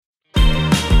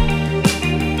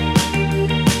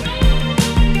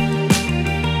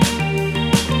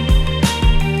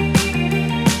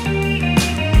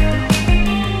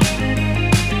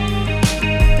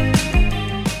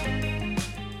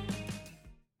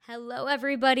Hello,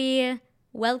 everybody.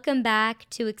 Welcome back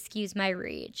to Excuse My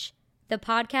Reach, the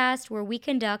podcast where we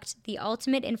conduct the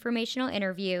ultimate informational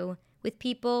interview with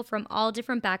people from all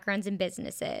different backgrounds and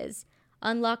businesses,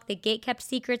 unlock the gatekept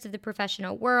secrets of the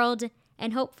professional world,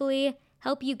 and hopefully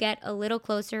help you get a little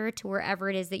closer to wherever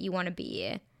it is that you want to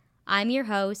be. I'm your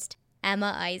host,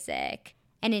 Emma Isaac,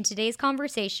 and in today's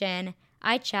conversation,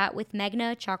 I chat with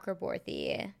Meghna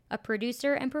Chakraborty, a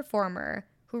producer and performer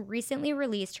who recently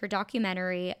released her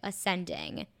documentary,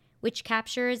 Ascending, which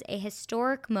captures a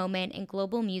historic moment in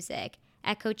global music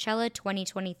at Coachella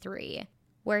 2023,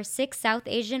 where 6 South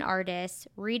Asian artists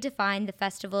redefined the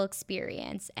festival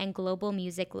experience and global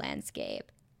music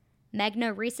landscape.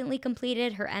 Meghna recently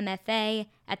completed her MFA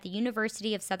at the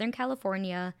University of Southern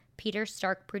California Peter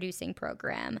Stark Producing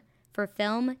Program for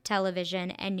film,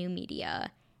 television, and new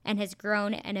media, and has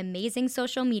grown an amazing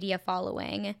social media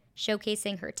following,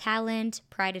 showcasing her talent,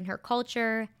 pride in her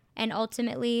culture, and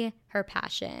ultimately, her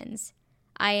passions.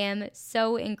 I am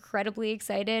so incredibly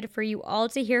excited for you all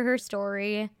to hear her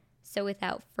story. So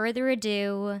without further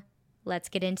ado, let's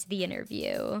get into the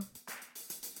interview.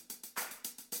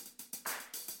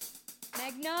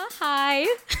 Meghna, hi.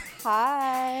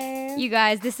 Hi. You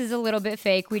guys, this is a little bit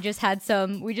fake. We just had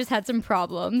some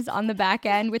problems on the back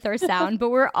end with our sound, but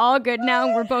we're all good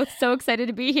now. We're both so excited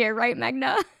to be here, right,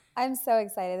 Meghna? I'm so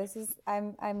excited.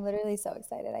 I'm literally so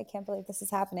excited. I can't believe this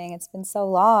is happening. It's been so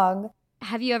long.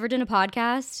 Have you ever done a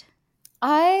podcast?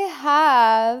 I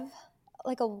have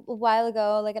like a while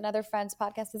ago, like another friend's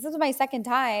podcast. This is my second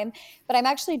time, but I'm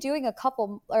actually doing a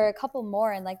couple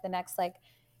more in like the next like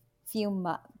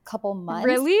couple months.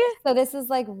 Really? So this is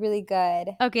like really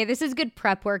good. Okay, this is good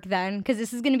prep work then, because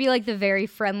this is going to be like the very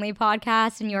friendly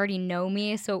podcast, and you already know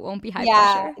me, so it won't be high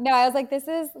pressure. No, I was like, this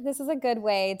is a good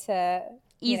way to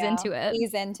ease into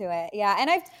it. Yeah, and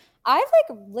I've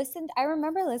like listened. I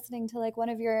remember listening to like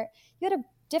you had a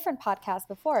different podcast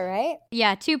before, right?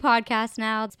 Yeah, 2 podcasts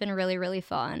now. It's been really, really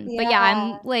fun. Yeah. But yeah,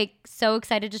 I'm like so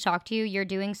excited to talk to you. You're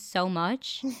doing so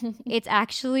much. It's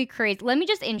actually crazy. Let me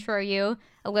just intro you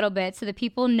a little bit so that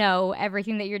people know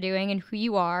everything that you're doing and who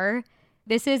you are.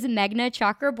 This is Meghna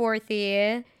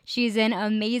Chakraborty. She's an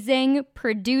amazing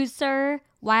producer,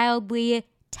 wildly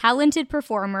talented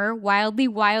performer,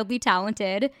 wildly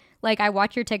talented. Like, I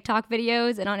watch your TikTok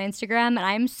videos and on Instagram, and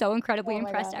I'm so incredibly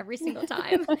impressed every single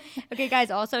time. Okay,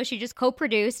 guys, also, she just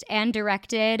co-produced and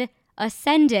directed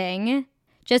Ascending,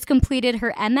 just completed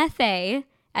her MFA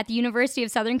at the University of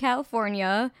Southern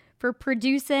California for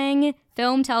producing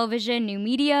film, television, new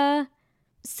media.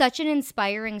 Such an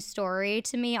inspiring story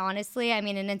to me, honestly. I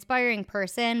mean, an inspiring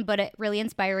person, but a really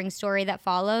inspiring story that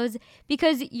follows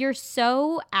because you're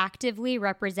so actively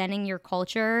representing your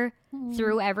culture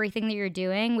through everything that you're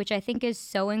doing, which I think is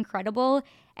so incredible.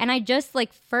 And I just,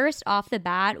 like, first off the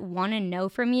bat, want to know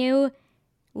from you,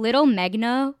 little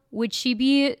Meghna, would she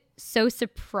be so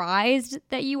surprised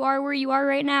that you are where you are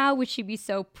right now? Would she be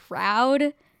so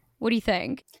proud? What do you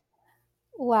think?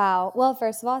 Wow. Well,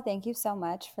 first of all, thank you so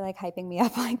much for like hyping me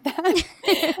up like that.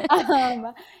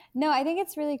 No, I think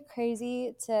it's really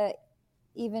crazy to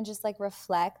even just like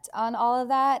reflect on all of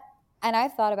that. And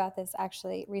I've thought about this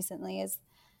actually recently is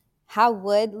how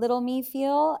would little me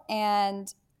feel?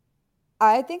 And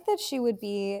I think that she would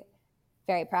be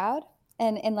very proud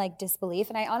and in like disbelief.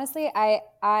 And I honestly,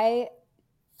 I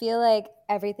feel like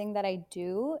everything that I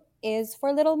do is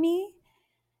for little me.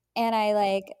 And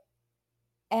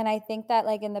I think that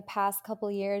like in the past couple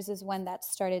years is when that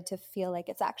started to feel like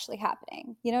it's actually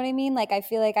happening. You know what I mean? Like I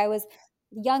feel like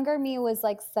younger me was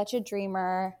like such a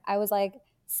dreamer. I was like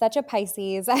such a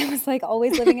Pisces. I was like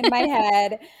always living in my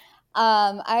head.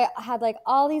 I had like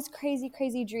all these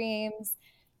crazy dreams.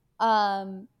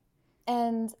 And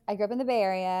I grew up in the Bay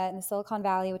Area in the Silicon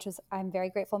Valley, which was I'm very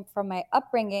grateful for my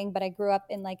upbringing, but I grew up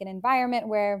in like an environment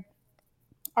where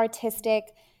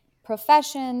artistic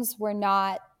professions were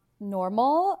not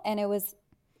normal, and it was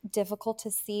difficult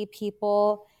to see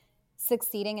people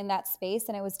succeeding in that space,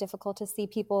 and it was difficult to see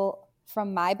people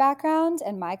from my background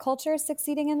and my culture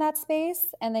succeeding in that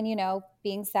space. And then, you know,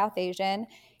 being South Asian,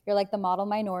 you're like the model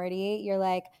minority. You're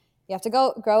like, you have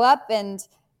to grow up and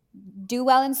do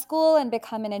well in school and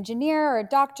become an engineer or a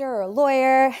doctor or a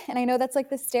lawyer. And I know that's like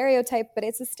the stereotype, but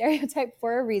it's a stereotype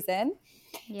for a reason.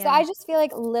 Yeah. So I just feel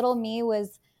like little me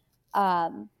was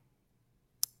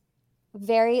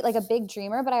very like a big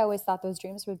dreamer, but I always thought those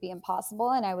dreams would be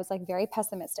impossible. And I was like very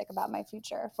pessimistic about my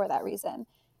future for that reason,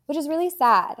 which is really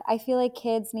sad. I feel like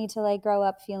kids need to like grow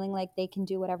up feeling like they can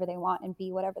do whatever they want and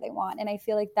be whatever they want. And I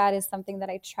feel like that is something that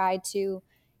I try to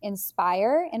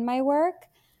inspire in my work.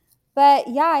 But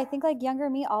yeah, I think like younger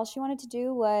me, all she wanted to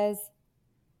do was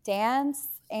dance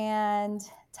and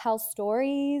tell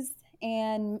stories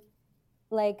and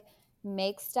like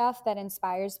make stuff that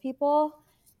inspires people.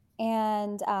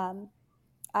 And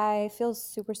I feel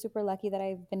super, super lucky that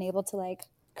I've been able to like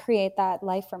create that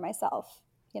life for myself,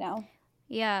 you know?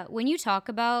 Yeah. When you talk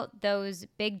about those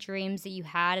big dreams that you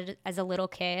had as a little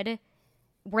kid,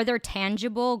 were there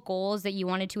tangible goals that you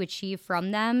wanted to achieve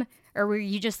from them? Or were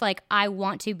you just like, I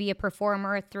want to be a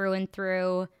performer through and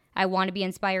through? I want to be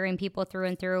inspiring people through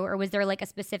and through? Or was there like a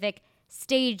specific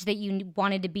stage that you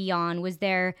wanted to be on? Was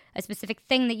there a specific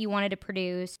thing that you wanted to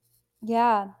produce?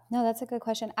 Yeah, no, that's a good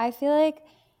question. I feel like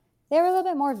they were a little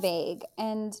bit more vague.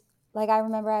 And like, I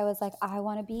remember I was like, I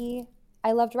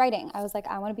loved writing. I was like,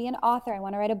 I want to be an author. I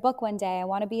want to write a book one day. I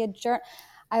want to be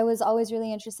I was always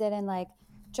really interested in like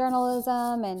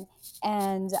journalism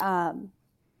and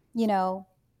you know,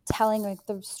 telling like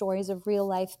the stories of real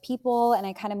life people. And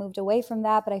I kind of moved away from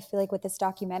that. But I feel like with this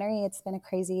documentary, it's been a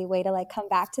crazy way to like come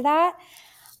back to that.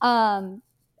 Um,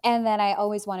 and then I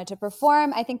always wanted to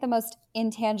perform. I think the most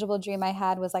intangible dream I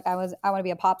had was like I want to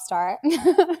be a pop star.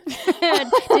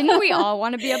 Didn't we all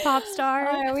want to be a pop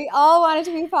star? We all wanted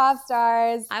to be pop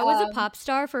stars. I was a pop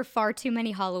star for far too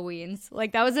many Halloweens.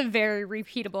 Like, that was a very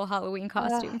repeatable Halloween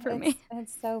costume for me.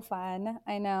 It's so fun.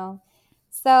 I know.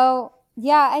 So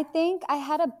yeah, I think I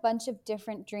had a bunch of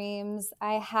different dreams.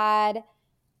 I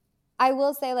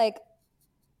will say like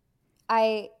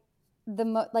I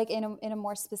like in a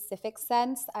more specific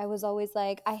sense, I was always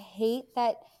like, I hate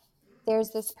that there's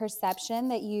this perception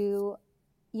that you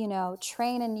know,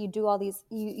 train and you do all these,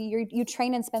 you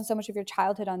train and spend so much of your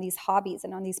childhood on these hobbies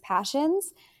and on these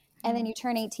passions. And then you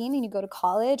turn 18 and you go to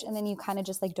college and then you kind of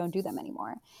just like don't do them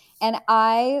anymore. And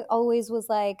I always was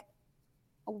like,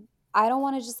 I don't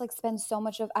want to just like spend so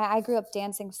much of, I grew up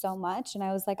dancing so much. And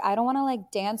I was like, I don't want to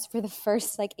like dance for the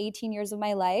first like 18 years of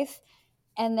my life.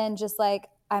 And then just like,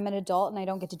 I'm an adult and I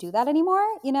don't get to do that anymore,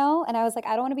 you know? And I was like,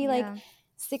 I don't want to be like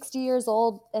 60 years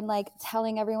old and like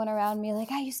telling everyone around me,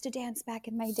 like, I used to dance back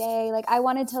in my day. Like, I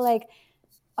wanted to like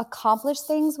accomplish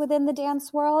things within the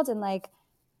dance world and like,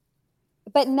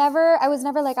 but I was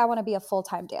never like, I want to be a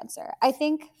full-time dancer. I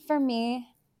think for me,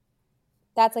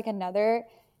 that's like another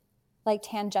like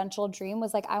tangential dream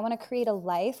was like, I want to create a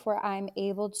life where I'm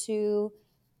able to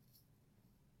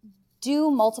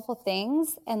do multiple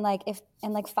things and like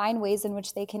find ways in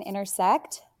which they can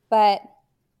intersect. But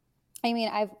I mean,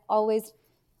 I've always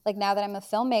like now that I'm a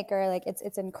filmmaker, like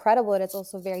it's incredible, and it's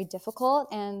also very difficult.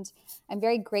 And I'm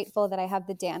very grateful that I have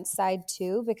the dance side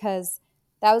too, because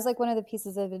that was like one of the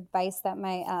pieces of advice that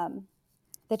my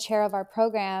the chair of our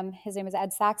program, his name is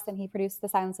Ed Saxton, he produced The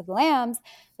Silence of the Lambs,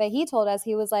 but he told us,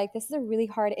 he was like, this is a really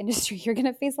hard industry. You're going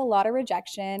to face a lot of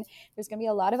rejection. There's going to be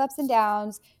a lot of ups and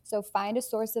downs. So find a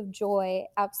source of joy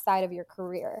outside of your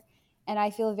career. And I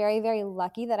feel very, very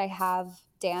lucky that I have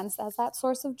dance as that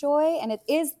source of joy. And it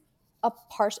is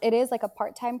like a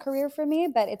part-time career for me,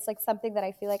 but it's like something that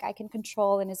I feel like I can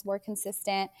control and is more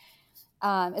consistent.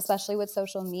 Especially with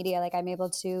social media, like I'm able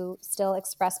to still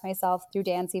express myself through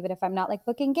dance, even if I'm not like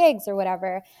booking gigs or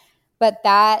whatever. But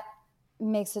that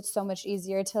makes it so much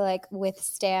easier to like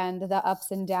withstand the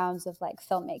ups and downs of like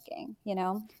filmmaking, you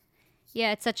know?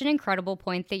 Yeah, it's such an incredible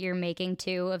point that you're making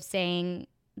too, of saying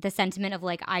the sentiment of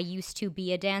like, I used to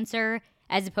be a dancer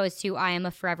as opposed to I am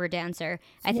a forever dancer.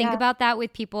 I think about that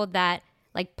with people that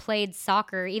like played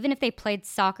soccer, even if they played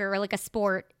soccer or like a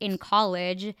sport in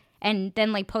college, and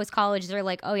then like post college, they're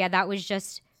like, oh yeah, that was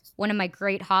just one of my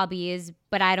great hobbies,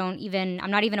 but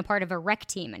I'm not even a part of a rec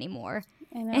team anymore.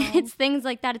 I know. And it's things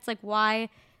like that. It's like, why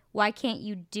can't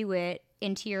you do it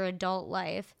into your adult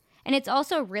life? And it's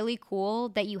also really cool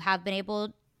that you have been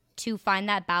able to find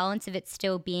that balance of it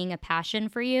still being a passion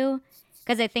for you.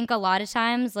 Because I think a lot of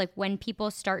times, like when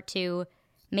people start to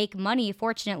make money,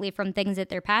 fortunately, from things that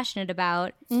they're passionate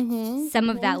about, some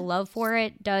of that love for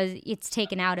it's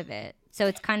taken out of it. So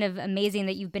it's kind of amazing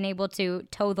that you've been able to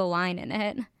toe the line in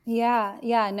it. Yeah,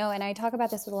 no, and I talk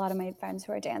about this with a lot of my friends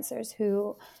who are dancers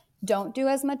who don't do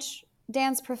as much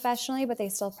dance professionally, but they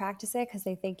still practice it because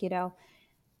they think, you know,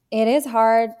 it is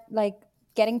hard, like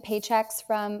getting paychecks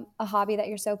from a hobby that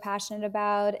you're so passionate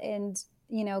about and,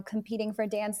 you know, competing for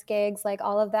dance gigs, like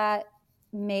all of that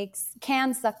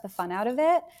can suck the fun out of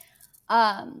it.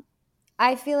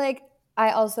 I feel like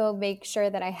I also make sure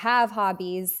that I have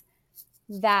hobbies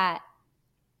that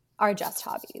are just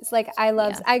hobbies. Like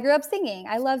I grew up singing.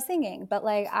 I love singing, but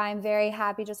like I'm very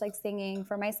happy just like singing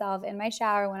for myself in my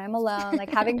shower when I'm alone,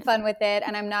 like having fun with it.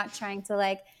 And I'm not trying to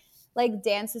like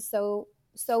dance is so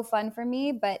fun for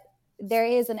me, but there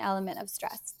is an element of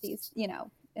stress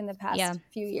in the past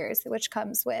few years, which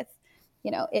comes with, you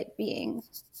know, it being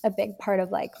a big part of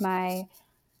like my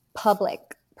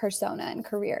public persona and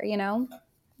career, you know?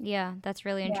 Yeah, that's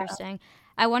really interesting.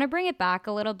 I want to bring it back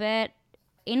a little bit.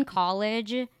 In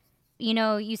college, you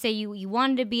know, you say you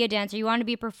wanted to be a dancer, you wanted to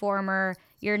be a performer,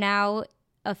 you're now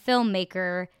a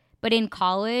filmmaker, but in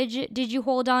college, did you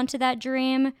hold on to that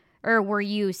dream? Or were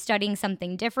you studying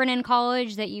something different in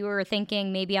college that you were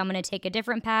thinking maybe I'm going to take a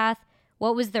different path?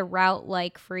 What was the route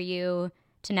like for you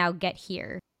to now get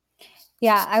here?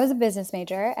 Yeah, I was a business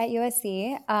major at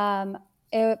USC.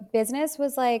 Business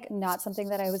was like not something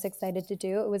that I was excited to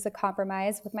do. It was a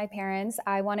compromise with my parents.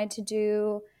 I wanted to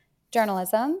do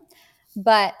journalism,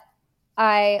 but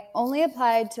I only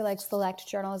applied to like select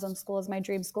journalism schools. My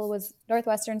dream school was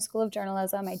Northwestern School of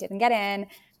Journalism. I didn't get in,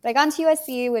 but I got into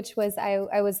USC, which was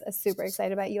I was super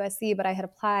excited about USC, but I had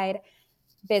applied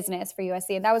business for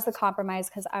USC, and that was the compromise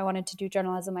because I wanted to do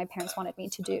journalism. My parents wanted me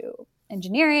to do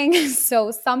engineering,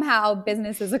 so somehow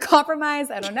business is a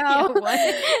compromise. I don't know.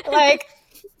 Like,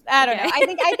 I don't know. I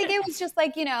think it was just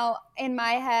like, you know, in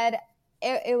my head,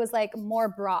 it was like more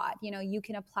broad. You know, you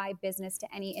can apply business to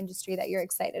any industry that you're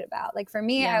excited about. Like for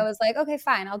me, I was like, okay,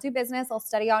 fine, I'll do business. I'll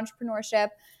study entrepreneurship.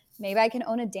 Maybe I can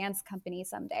own a dance company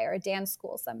someday or a dance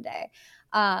school someday.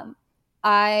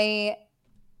 I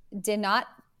did not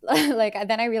like,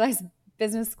 then I realized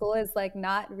business school is like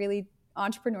not really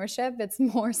entrepreneurship. It's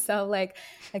more so like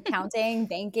accounting,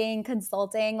 banking,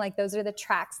 consulting. Like those are the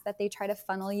tracks that they try to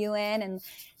funnel you in. And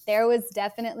there was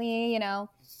definitely, you know,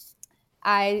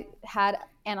 I had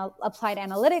applied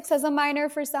analytics as a minor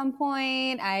for some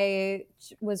point. I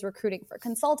was recruiting for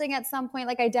consulting at some point.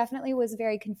 Like I definitely was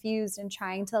very confused and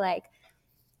trying to like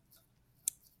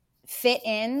fit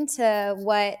into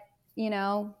what, you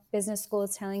know, business school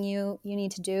is telling you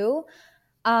need to do.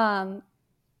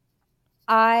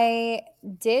 I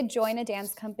did join a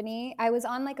dance company. I was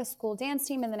on like a school dance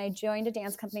team, and then I joined a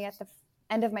dance company at the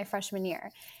end of my freshman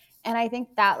year. And I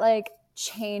think that like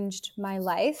changed my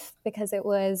life because it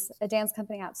was a dance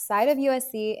company outside of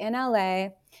USC in LA.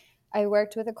 I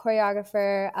worked with a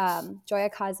choreographer, Joya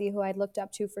Kazi, who I'd looked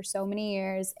up to for so many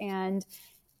years. And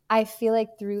I feel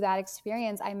like through that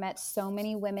experience, I met so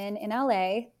many women in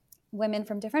LA, women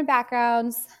from different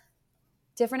backgrounds,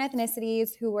 different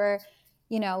ethnicities who were,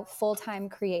 you know, full-time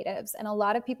creatives. And a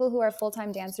lot of people who are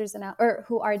full-time dancers or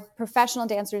who are professional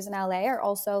dancers in LA are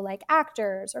also like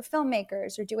actors or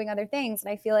filmmakers or doing other things. And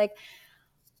I feel like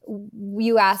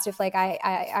you asked if like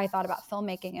I thought about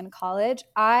filmmaking in college.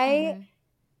 I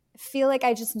feel like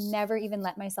I just never even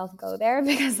let myself go there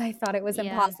because I thought it was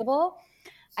impossible.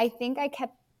 I think I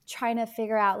kept trying to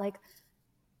figure out like,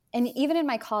 and even in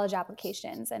my college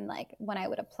applications and like when I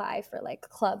would apply for like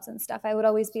clubs and stuff, I would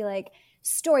always be like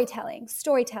storytelling.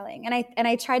 And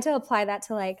I tried to apply that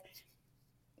to like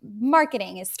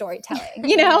marketing is storytelling,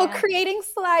 you know, creating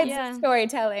slides is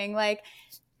storytelling, like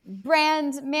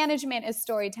brand management is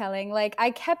storytelling. Like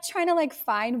I kept trying to like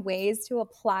find ways to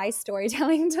apply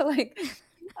storytelling to like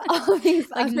all these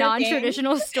like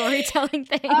non-traditional storytelling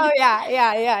things. Oh yeah.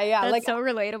 That's like so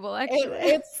relatable, actually.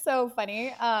 It's so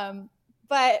funny.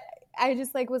 But I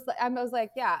just like I was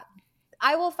like, yeah,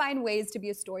 I will find ways to be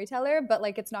a storyteller, but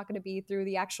like it's not going to be through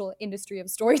the actual industry of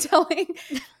storytelling.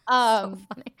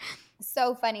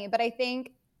 So funny. But I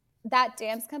think that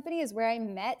dance company is where I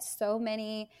met so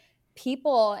many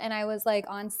people, and I was like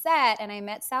on set, and I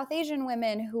met South Asian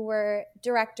women who were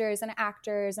directors and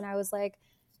actors, and I was like,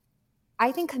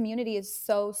 I think community is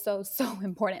so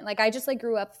important. Like I just like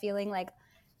grew up feeling like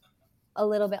a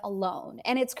little bit alone.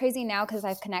 And it's crazy now because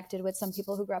I've connected with some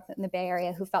people who grew up in the Bay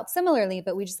Area who felt similarly,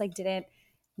 but we just like didn't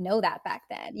know that back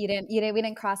then. We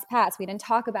didn't cross paths. We didn't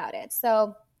talk about it.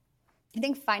 So I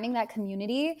think finding that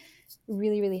community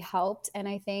really helped. And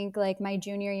I think like my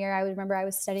junior year, I remember I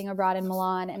was studying abroad in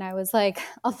Milan, and I was like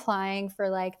applying for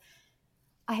like,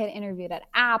 I had interviewed at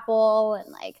Apple and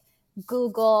like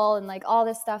Google and like all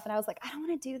this stuff. And I was like, I don't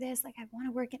want to do this. Like I want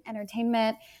to work in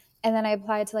entertainment. And then I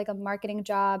applied to like a marketing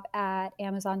job at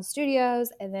Amazon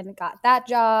Studios, and then got that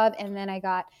job. And then I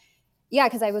got,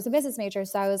 because I was a business major.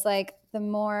 So I was like, the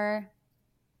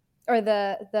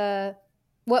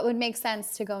what would make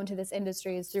sense to go into this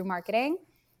industry is through marketing,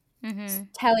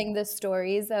 telling the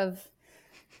stories of,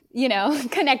 you know,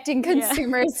 connecting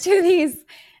consumers to these,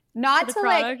 not to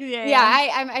product,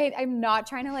 like, I'm not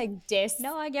trying to like diss.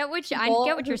 No, I get what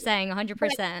you're saying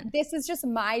 100%. This is just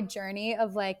my journey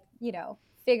of like, you know,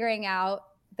 figuring out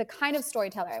the kind of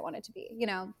storyteller I wanted to be, you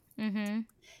know?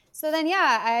 So then,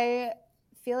 I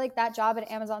feel like that job at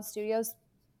Amazon Studios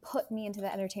put me into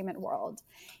the entertainment world.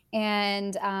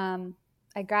 And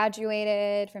I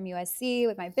graduated from USC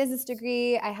with my business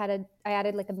degree. I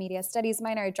added like a media studies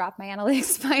minor. I dropped my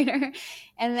analytics minor.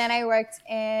 And then I worked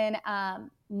in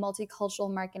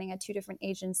multicultural marketing at 2 different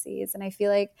agencies. And I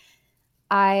feel like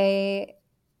I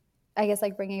guess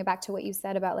like bringing it back to what you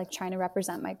said about like trying to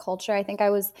represent my culture, I think I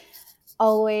was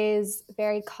always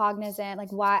very cognizant,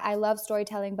 like why I love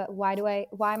storytelling, but why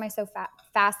am I so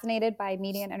fascinated by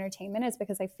media and entertainment is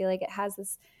because I feel like it has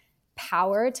this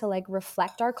power to like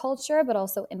reflect our culture, but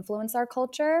also influence our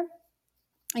culture.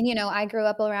 And, you know, I grew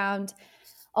up around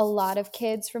a lot of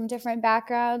kids from different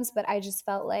backgrounds, but I just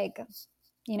felt like,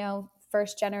 you know,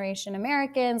 first generation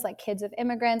Americans, like kids of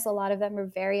immigrants, a lot of them were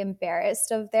very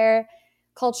embarrassed of their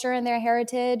culture and their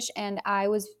heritage. And I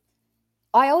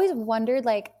always wondered,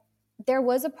 like, there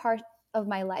was a part of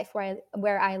my life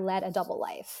where I led a double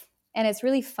life. And it's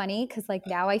really funny because like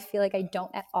now I feel like I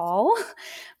don't at all.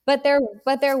 but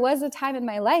there was a time in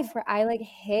my life where I like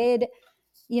hid,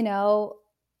 you know,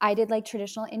 I did like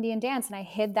traditional Indian dance and I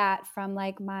hid that from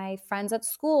like my friends at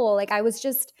school. Like I was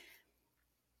just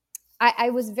I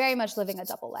was very much living a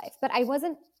double life. But it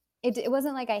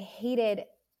wasn't like I hated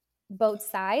both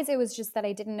sides. It was just that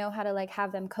I didn't know how to like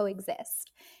have them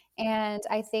coexist. And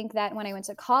I think that when I went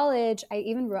to college,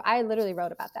 I literally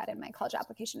wrote about that in my college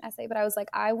application essay, but I was like,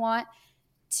 I want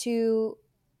to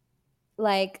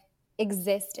like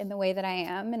exist in the way that I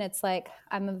am. And it's like,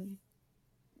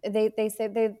 they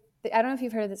say I don't know if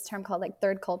you've heard of this term called like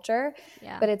third culture,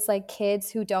 but it's like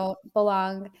kids who don't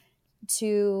belong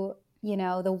to, you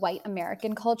know, the white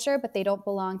American culture, but they don't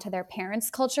belong to their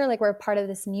parents' culture. Like we're part of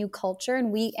this new culture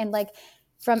and like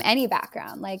from any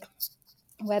background, like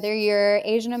whether you're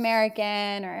Asian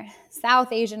American or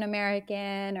South Asian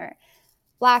American or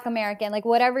Black American, like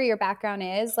whatever your background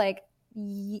is, like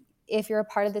if you're a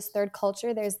part of this third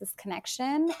culture, there's this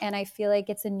connection. And I feel like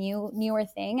it's a newer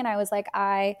thing. And I was like,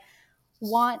 I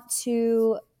want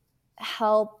to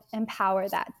help empower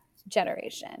that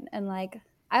generation. And like,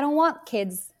 I don't want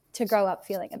kids to grow up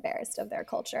feeling embarrassed of their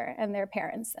culture and their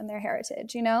parents and their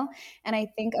heritage, you know? And I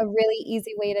think a really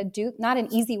easy way not an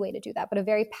easy way to do that, but a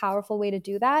very powerful way to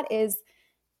do that is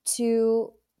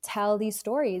to tell these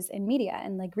stories in media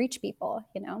and like reach people,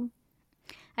 you know?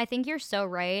 I think you're so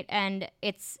right. And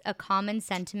it's a common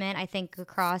sentiment, I think,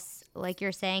 across, like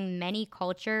you're saying, many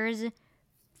cultures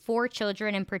for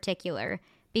children in particular,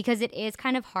 because it is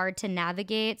kind of hard to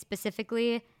navigate,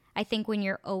 specifically, I think, when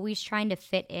you're always trying to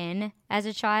fit in as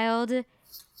a child,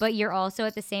 but you're also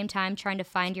at the same time trying to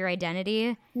find your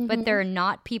identity. But there are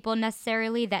not people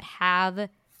necessarily that have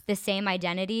the same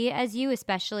identity as you,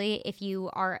 especially if you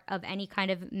are of any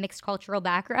kind of mixed cultural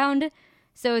background.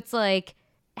 So it's like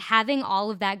having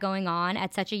all of that going on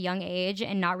at such a young age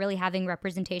and not really having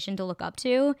representation to look up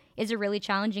to is a really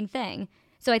challenging thing.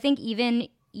 So I think even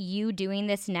you doing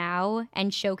this now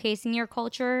and showcasing your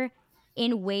culture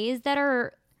in ways that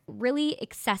are really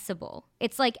accessible.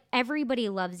 It's like everybody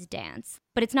loves dance,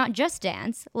 but it's not just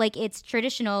dance. Like it's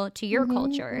traditional to your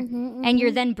culture. And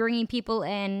you're then bringing people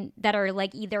in that are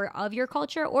like either of your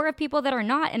culture or of people that are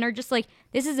not and are just like,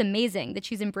 this is amazing that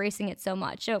she's embracing it so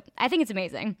much. So I think it's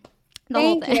amazing.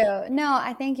 Thank you. No,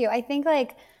 I thank you. I think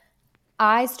like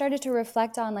I started to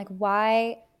reflect on like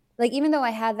why, like even though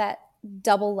I had that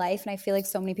double life and I feel like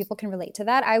so many people can relate to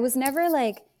that, I was never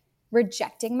like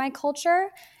rejecting my culture.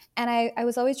 And I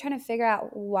was always trying to figure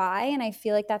out why. And I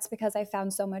feel like that's because I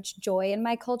found so much joy in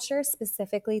my culture,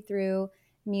 specifically through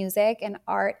music and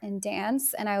art and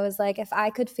dance. And I was like, if I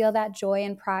could feel that joy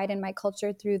and pride in my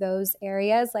culture through those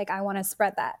areas, like I want to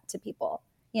spread that to people,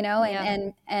 you know,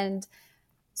 and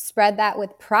spread that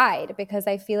with pride, because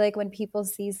I feel like when people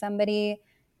see somebody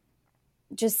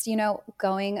just, you know,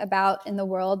 going about in the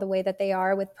world the way that they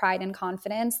are with pride and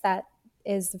confidence, that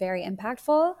is very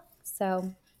impactful.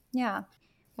 So, yeah.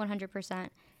 100%.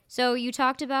 So you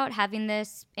talked about having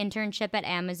this internship at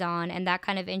Amazon and that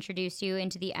kind of introduced you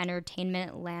into the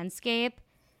entertainment landscape.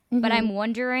 But I'm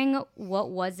wondering, what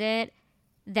was it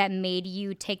that made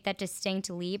you take that distinct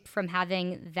leap from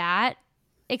having that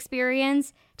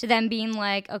experience to them being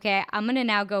like, okay, I'm going to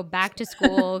now go back to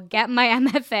school, get my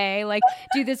MFA, like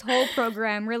do this whole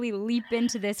program, really leap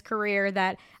into this career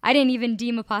that I didn't even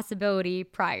deem a possibility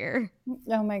prior?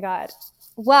 Oh my God.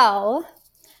 Well,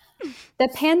 the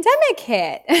pandemic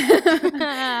hit.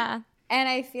 And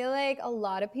I feel like a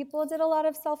lot of people did a lot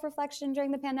of self-reflection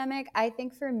during the pandemic. I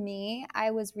think for me, I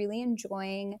was really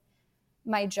enjoying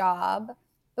my job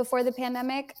before the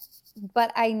pandemic,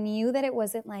 but I knew that it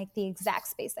wasn't like the exact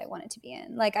space I wanted to be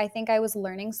in. Like, I think I was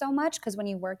learning so much because when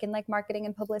you work in like marketing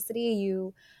and publicity,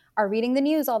 you are reading the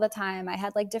news all the time. I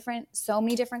had like so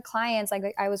many different clients.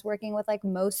 Like I was working with like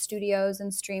most studios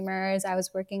and streamers. I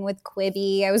was working with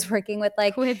Quibi. I was working with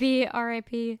like Quibi,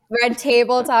 RIP. Red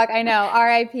Table Talk. I know,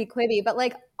 RIP Quibi, but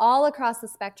like all across the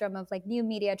spectrum of like new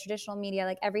media, traditional media,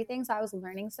 like everything. So I was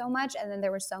learning so much. And then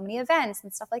there were so many events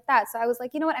and stuff like that. So I was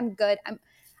like, you know what? I'm good.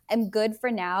 I'm good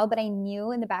for now. But I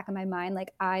knew in the back of my mind,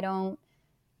 like, I don't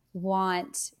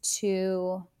want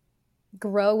to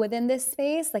grow within this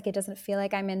space. Like, it doesn't feel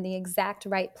like I'm in the exact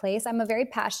right place. I'm a very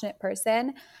passionate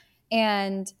person.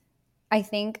 And I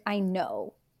think I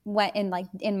know when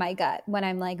in my gut when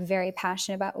I'm like very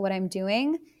passionate about what I'm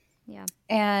doing. Yeah.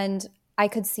 And I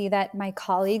could see that my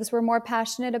colleagues were more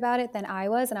passionate about it than I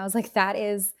was. And I was like, that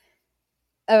is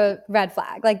a red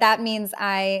flag. Like, that means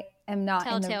I am not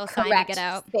in the Telltale sign to correct get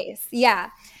out. space. Yeah.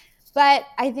 But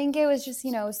I think it was just,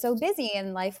 so busy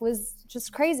and life was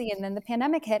just crazy. And then the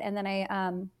pandemic hit. And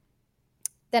then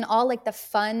then all like the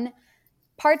fun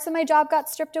parts of my job got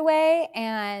stripped away.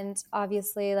 And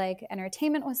obviously like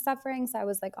entertainment was suffering. So I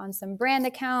was like on some brand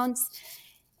accounts.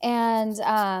 And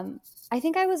I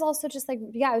think I was also just like,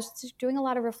 I was just doing a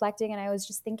lot of reflecting. And I was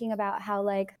just thinking about how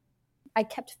like I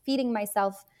kept feeding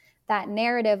myself that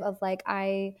narrative of like,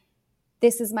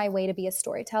 this is my way to be a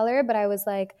storyteller. But I was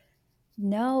like,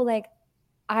 no, like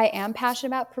I am passionate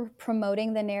about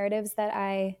promoting the narratives that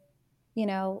I,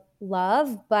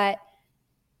 love. But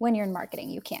when you're in marketing,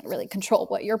 you can't really control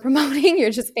what you're promoting. You're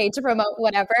just paid to promote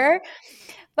whatever.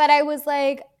 But I was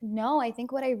like, no, I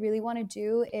think what I really want to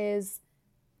do is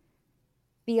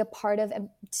be a part of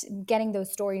getting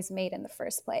those stories made in the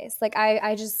first place. Like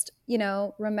I just,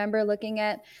 remember looking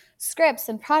at scripts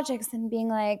and projects and being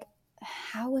like,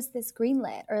 how was this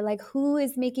greenlit? Or like, who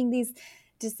is making these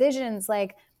decisions?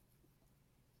 Like,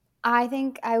 I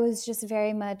think I was just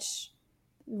very much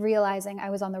realizing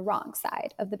I was on the wrong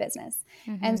side of the business.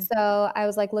 Mm-hmm. And so I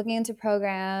was like looking into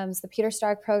programs, the Peter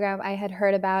Stark program, I had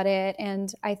heard about it.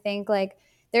 And I think like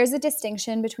there's a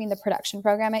distinction between the production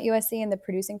program at USC and the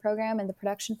producing program. And the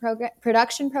production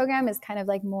program is kind of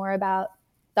like more about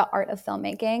the art of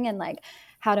filmmaking and like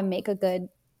how to make a good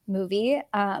movie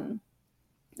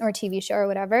or TV show or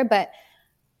whatever. But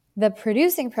the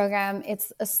producing program,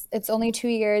 it's only 2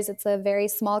 years. It's a very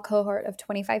small cohort of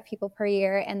 25 people per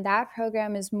year. And that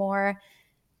program is more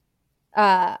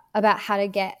about how to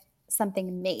get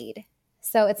something made.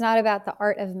 So it's not about the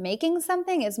art of making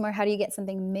something. It's more how do you get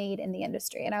something made in the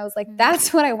industry. And I was like,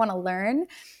 that's what I want to learn.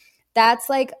 That's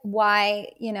like why,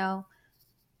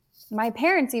 my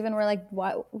parents even were like,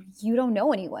 what? You don't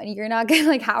know anyone. You're not going to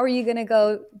like, how are you going to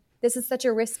go? This is such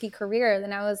a risky career.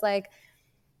 Then I was like,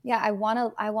 yeah, I want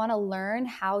to learn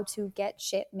how to get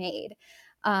shit made.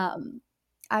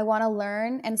 I want to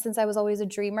learn. And since I was always a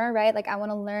dreamer, right? Like I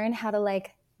want to learn how to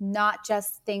like, not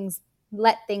just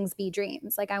let things be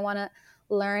dreams. Like I want to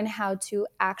learn how to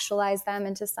actualize them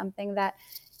into something that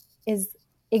is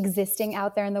existing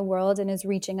out there in the world and is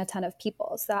reaching a ton of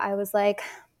people. So I was like,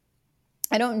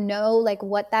 I don't know like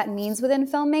what that means within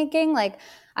filmmaking. Like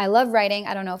I love writing.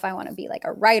 I don't know if I want to be like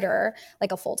a writer,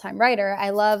 like a full-time writer.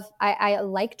 I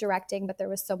like directing, but there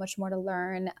was so much more to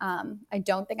learn. I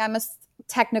don't think I'm as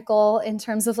technical in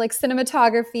terms of like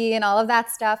cinematography and all of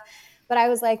that stuff. But I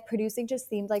was like, producing just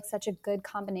seemed like such a good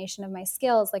combination of my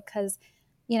skills. Like, cause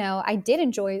I did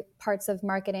enjoy parts of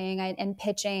marketing and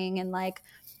pitching. And like,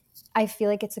 I feel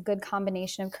like it's a good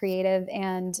combination of creative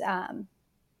and,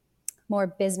 more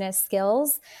business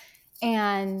skills.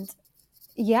 And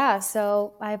yeah,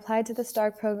 so I applied to the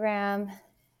Stark program.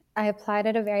 I applied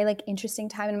at a very like interesting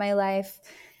time in my life.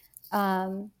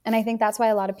 And I think that's why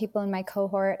a lot of people in my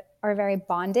cohort are very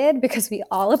bonded because we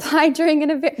all applied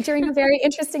during a very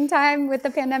interesting time with the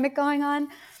pandemic going on.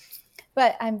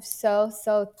 But I'm so,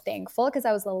 so thankful because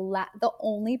I was the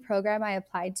only program I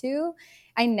applied to.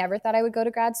 I never thought I would go to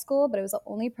grad school, but it was the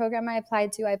only program I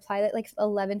applied to. I applied at like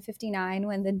 11:59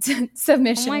 when the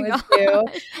submission was due.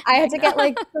 I had to get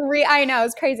like I know, it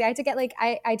was crazy. I had to get like,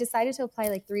 I decided to apply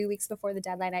like 3 weeks before the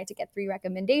deadline. I had to get 3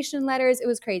 recommendation letters. It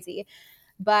was crazy.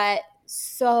 But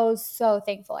so, so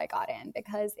thankful I got in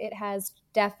because it has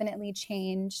definitely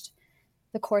changed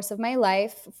the course of my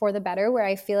life for the better, where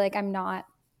I feel like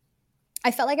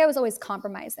I felt like I was always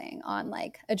compromising on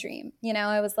like a dream.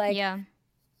 I was like, yeah.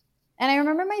 And I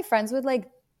remember my friends would like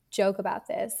joke about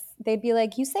this. They'd be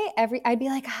like, I'd be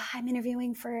like, I'm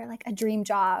interviewing for like a dream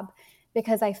job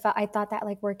because I thought that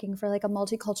like working for like a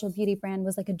multicultural beauty brand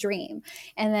was like a dream.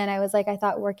 And then I was like, I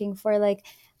thought working for like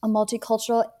a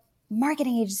multicultural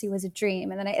marketing agency was a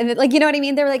dream. And then like, you know what I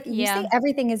mean? They were like, you say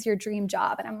everything is your dream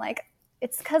job. And I'm like,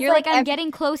 it's because You're like, I'm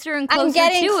getting closer and closer I'm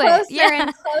getting to closer it. Yeah.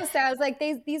 and closer. I was like,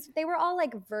 they were all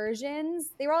like versions.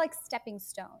 They were all like stepping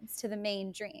stones to the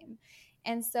main dream.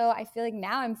 And so I feel like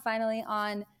now I'm finally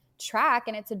on track,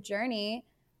 and it's a journey,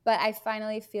 but I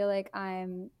finally feel like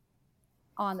I'm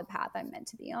on the path I'm meant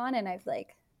to be on. And I've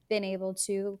like been able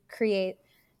to create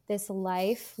this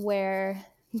life where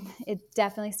it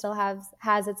definitely still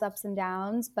has its ups and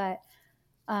downs, but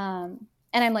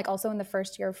and I'm like also in the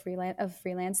first year of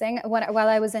freelancing. While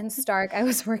I was in Stark, I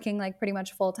was working like pretty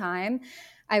much full time.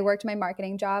 I worked my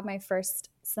marketing job my first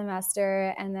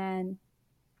semester, and then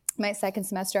my second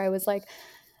semester I was like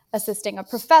assisting a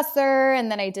professor,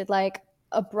 and then I did like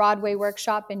a Broadway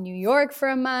workshop in New York for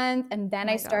a month, and then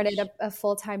I started a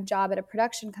full-time job at a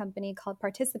production company called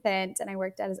Participant, and I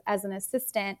worked as an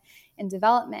assistant in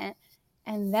development.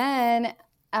 And then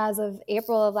as of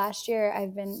April of last year,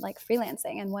 I've been like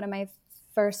freelancing, and one of my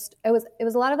first it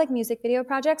was a lot of like music video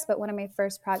projects, but one of my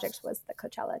first projects was the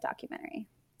Coachella documentary.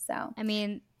 So I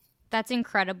mean, that's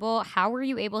incredible. How were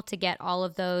you able to get all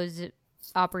of those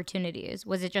opportunities?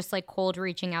 Was it just like cold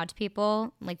reaching out to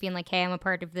people, like being like, hey, I'm a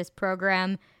part of this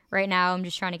program right now, I'm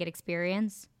just trying to get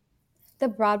experience? the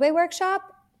Broadway workshop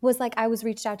was like I was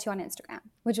reached out to on Instagram,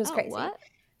 which was Oh, crazy. what?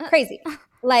 Crazy.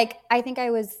 Like I think I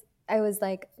was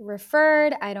like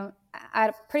referred. I'm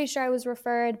pretty sure I was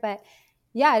referred, but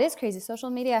yeah, it is crazy. Social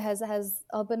media has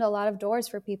opened a lot of doors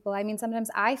for people. I mean, sometimes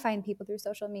I find people through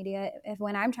social media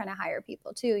when I'm trying to hire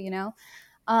people too, you know.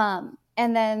 And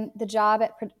then the job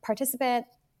at Participant,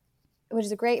 which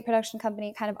is a great production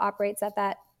company, kind of operates at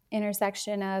that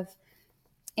intersection of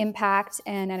impact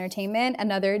and entertainment.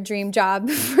 Another dream job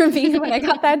for me when I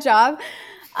got that job.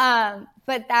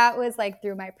 But that was like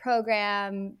through my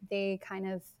program. They kind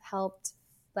of helped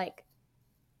like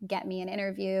get me an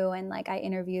interview, and like I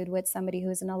interviewed with somebody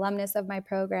who's an alumnus of my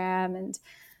program, and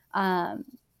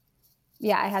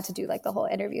yeah, I had to do like the whole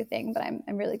interview thing, but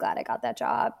I'm really glad I got that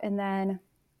job. And then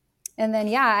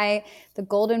yeah, the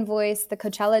Golden Voice, the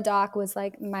Coachella doc was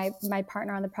like my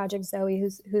partner on the project, Zoe,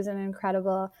 who's an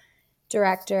incredible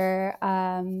director.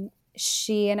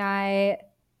 She and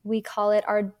we call it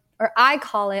I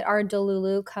call it our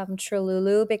Delulu come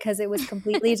Trululu, because it was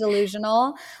completely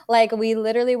delusional. Like we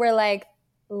literally were like,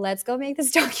 let's go make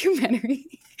this documentary.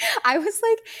 I was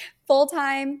like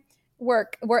full-time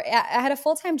work. I had a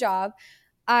full-time job.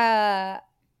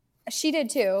 She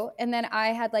did too. And then I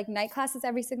had like night classes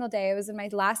every single day. It was in my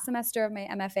last semester of my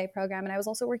MFA program. And I was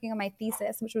also working on my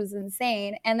thesis, which was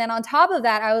insane. And then on top of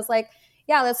that, I was like,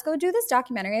 yeah, let's go do this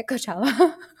documentary at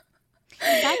Coachella.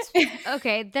 That's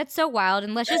okay. That's so wild.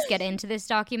 And let's just get into this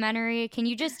documentary. Can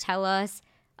you just tell us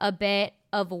a bit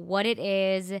of what it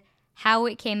is, how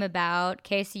it came about?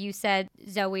 Okay, so you said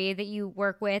Zoe that you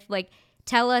work with. Like,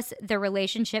 tell us the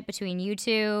relationship between you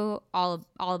two, all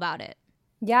about it.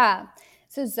 Yeah.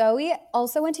 So Zoe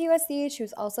also went to USC. She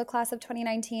was also class of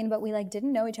 2019, but we like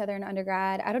didn't know each other in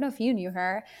undergrad. I don't know if you knew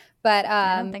her, but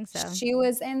I don't think so. she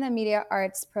was in the media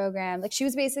arts program. Like she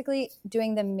was basically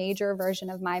doing the major version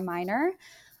of my minor.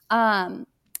 And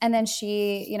then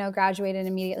she, you know, graduated and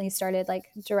immediately started like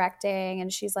directing,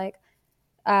 and she's like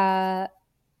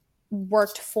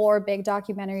worked for big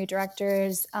documentary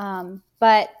directors.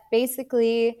 But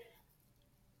basically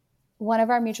one of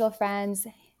our mutual friends,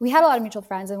 we had a lot of mutual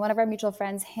friends, and one of our mutual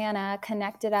friends, Hannah,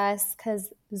 connected us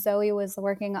because Zoe was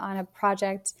working on a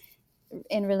project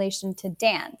in relation to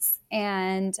dance.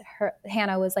 And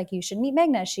Hannah was like, you should meet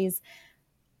Meghna. She's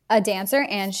a dancer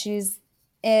and she's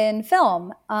in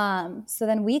film. So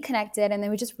then we connected, and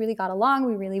then we just really got along.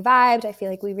 We really vibed. I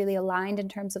feel like we really aligned in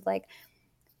terms of like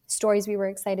stories we were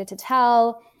excited to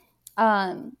tell.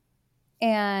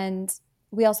 And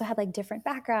we also had like different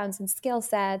backgrounds and skill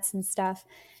sets and stuff.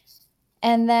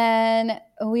 And then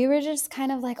we were just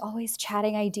kind of like always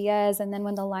chatting ideas. And then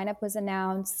when the lineup was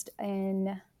announced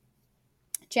in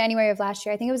January of last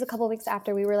year, I think it was a couple of weeks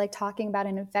after, we were like talking about it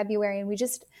in February, and we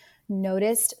just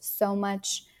noticed so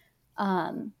much.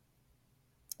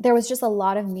 There was just a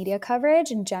lot of media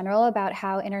coverage in general about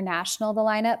how international the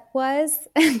lineup was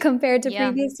compared to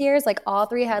previous years. Like all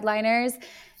three headliners,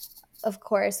 of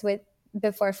course,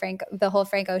 before the whole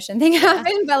Frank Ocean thing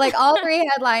happened, but like all three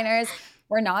headliners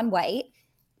were non-white.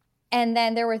 And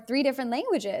then there were 3 different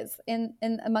languages in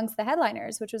amongst the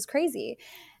headliners, which was crazy.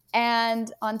 And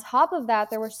on top of that,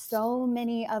 there were so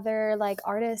many other like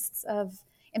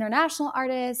international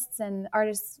artists and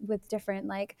artists with different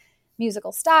like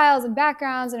musical styles and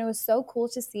backgrounds. And it was so cool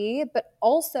to see. But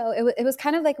also it was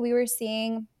kind of like we were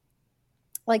seeing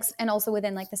like, and also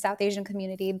within like the South Asian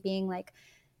community being like,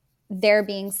 there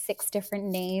being 6 different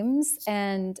names,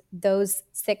 and those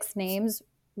 6 names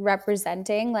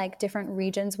representing like different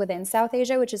regions within South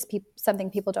Asia, which is something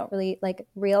people don't really like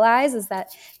realize, is that,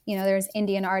 you know, there's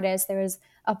Indian artists, there's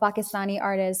a Pakistani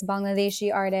artist,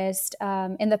 Bangladeshi artist.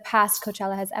 In the past,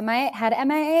 Coachella has had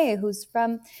MIA, who's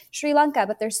from Sri Lanka,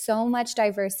 but there's so much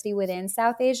diversity within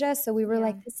South Asia. So we were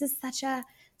like, this is such a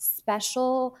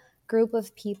special group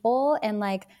of people, and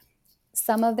like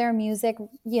some of their music,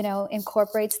 you know,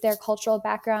 incorporates their cultural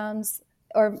backgrounds,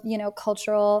 or, you know,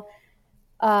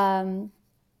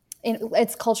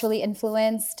 it's culturally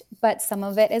influenced, but some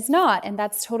of it is not, and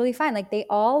that's totally fine. Like they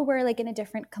all were like in a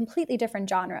completely different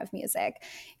genre of music,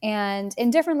 and in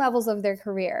different levels of their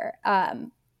career.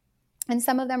 And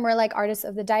some of them were like artists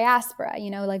of the diaspora,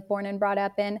 you know, like born and brought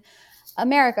up in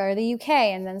America or the UK,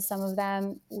 and then some of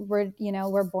them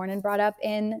were born and brought up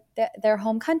in their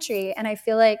home country. And I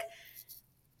feel like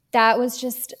that was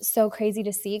just so crazy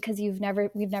to see, because we've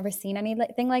never seen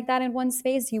anything like that in one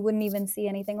space. You wouldn't even see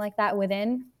anything like that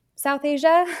within South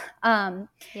Asia. And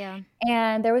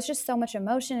there was just so much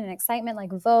emotion and excitement,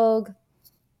 like Vogue,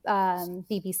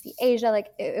 BBC Asia,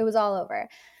 like it was all over.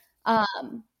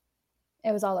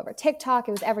 It was all over TikTok.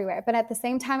 It was everywhere. But at the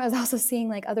same time, I was also seeing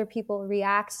like other people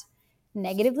react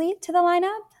negatively to the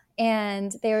lineup.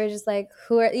 And they were just like,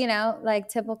 who are, you know, like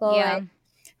typical, like,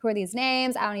 who are these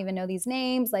names? I don't even know these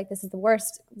names. Like, this is the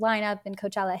worst lineup in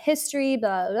Coachella history,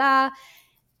 blah, blah, blah.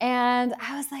 And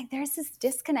I was like, there's this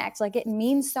disconnect. Like, it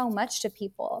means so much to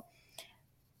people.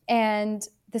 And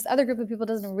this other group of people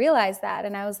doesn't realize that.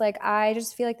 And I was like, I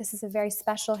just feel like this is a very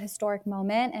special historic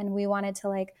moment. And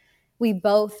we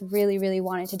both really, really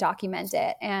wanted to document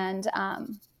it. And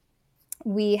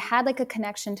we had like a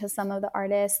connection to some of the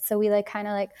artists. So we like kind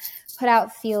of like put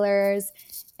out feelers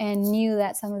and knew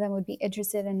that some of them would be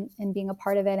interested in being a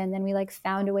part of it. And then we like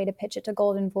found a way to pitch it to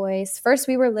Golden Voice. First,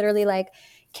 we were literally like,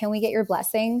 can we get your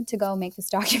blessing to go make this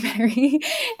documentary?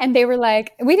 And they were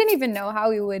like, we didn't even know how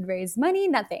we would raise money,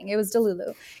 nothing. It was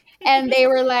Delulu. And they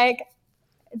were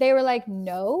like,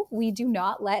 no, we do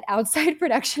not let outside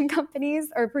production companies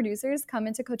or producers come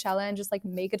into Coachella and just like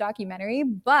make a documentary.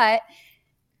 But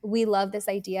we love this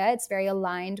idea. It's very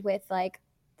aligned with like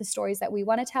the stories that we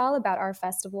want to tell about our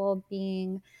festival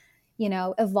being, you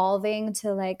know, evolving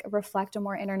to like reflect a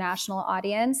more international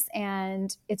audience.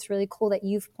 And it's really cool that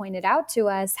you've pointed out to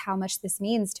us how much this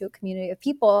means to a community of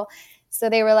people. So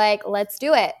they were like, let's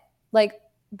do it. Like,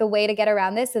 the way to get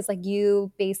around this is like you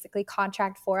basically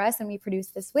contract for us and we produce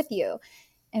this with you.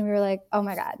 And we were like, oh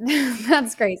my God,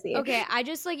 that's crazy. Okay, I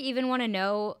just like even want to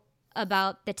know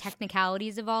about the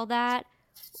technicalities of all that.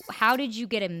 How did you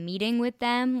get a meeting with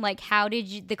them? Like, how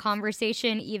did the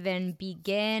conversation even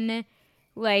begin?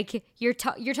 Like, you're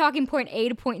talking point A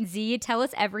to point Z. Tell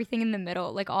us everything in the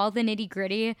middle, like all the nitty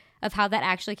gritty of how that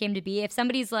actually came to be. If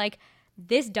somebody's like,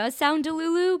 this does sound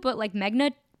Delulu, but like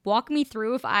Meghna, walk me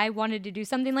through if I wanted to do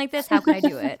something like this, how could I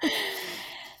do it?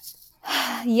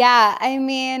 Yeah, I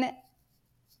mean,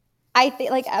 I think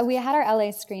like we had our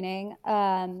LA screening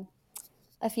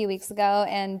a few weeks ago,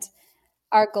 and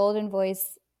our Golden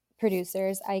Voice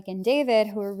producers, Ike and David,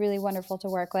 who were really wonderful to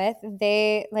work with,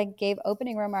 they like gave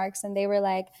opening remarks, and they were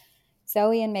like,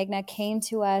 Zoe and Meghna came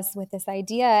to us with this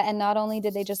idea, and not only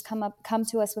did they just come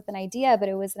to us with an idea, but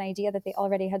it was an idea that they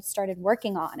already had started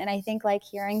working on. And I think like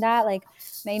hearing that like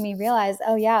made me realize,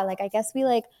 oh yeah, like I guess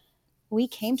we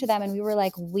came to them and we were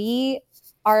like, we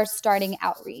are starting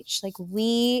outreach. Like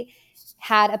we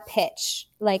had a pitch,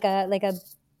 like a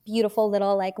beautiful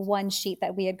little like one sheet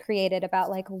that we had created about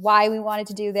like why we wanted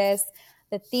to do this,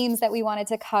 the themes that we wanted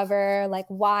to cover, like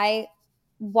why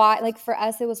like for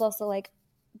us it was also like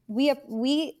we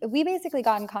basically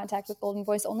got in contact with Golden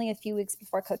Voice only a few weeks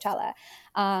before Coachella.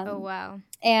 Oh wow.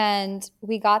 And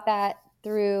we got that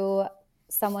through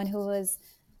someone who was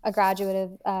a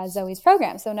graduate of Zoe's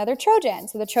program, so another Trojan.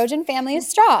 So the Trojan family is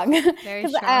strong. Very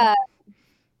strong.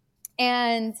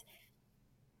 And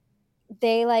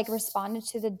they like responded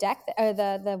to the deck or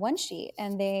the one sheet,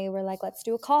 and they were like, let's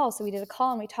do a call. So we did a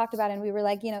call and we talked about it, and we were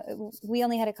like, you know, we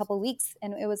only had a couple of weeks,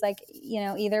 and it was like, you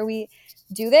know, either we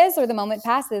do this or the moment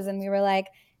passes. And we were like,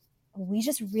 we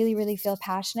just really, really feel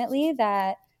passionately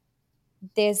that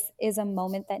this is a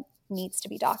moment that needs to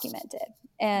be documented,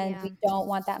 and we don't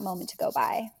want that moment to go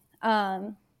by.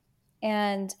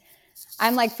 And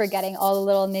I'm like forgetting all the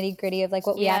little nitty gritty of like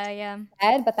what we actually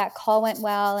said, but that call went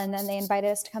well. And then they invited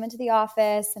us to come into the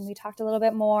office, and we talked a little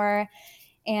bit more.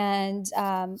 And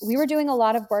we were doing a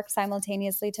lot of work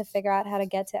simultaneously to figure out how to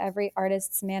get to every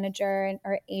artist's manager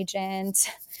or agent.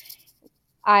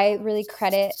 I really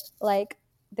credit like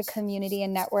the community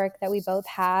and network that we both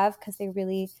have, because they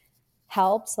really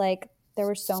helped. Like there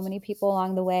were so many people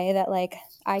along the way that like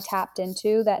I tapped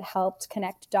into that helped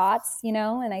connect dots, you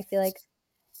know? And I feel like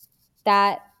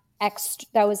that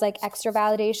was like extra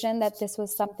validation that this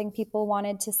was something people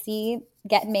wanted to see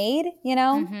get made, you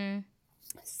know? Mm-hmm.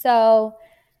 So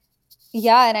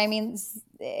yeah, and I mean,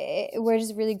 we're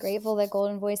just really grateful that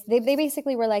Golden Voice, they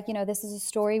basically were like, you know, this is a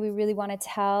story we really want to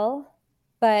tell,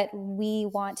 but we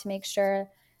want to make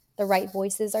sure the right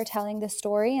voices are telling the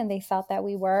story, and they felt that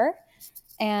we were.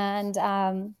 And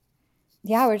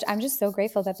yeah, I'm just so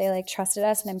grateful that they like trusted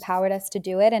us and empowered us to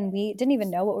do it. And we didn't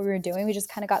even know what we were doing. We just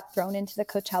kind of got thrown into the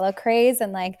Coachella craze.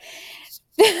 And like,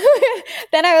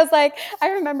 then I was like, I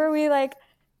remember we were like,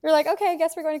 okay, I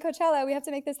guess we're going to Coachella. We have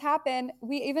to make this happen.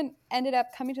 We even ended up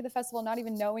coming to the festival not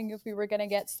even knowing if we were going to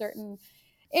get certain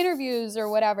interviews or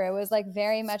whatever. It was like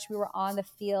very much we were on the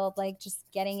field, like just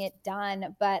getting it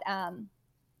done. But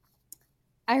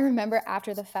I remember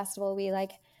after the festival, we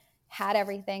like had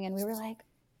everything and we were like,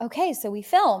 okay, so we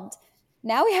filmed.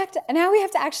 Now we have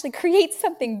to actually create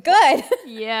something good.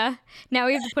 Yeah. Now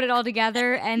we have to put it all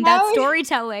together, and Now that's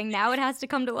storytelling. Now it has to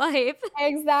come to life.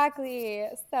 Exactly.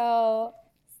 So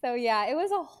yeah, it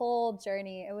was a whole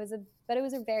journey. But it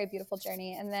was a very beautiful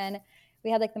journey. And then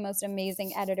we had like the most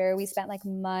amazing editor. We spent like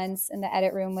months in the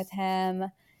edit room with him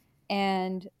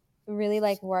and really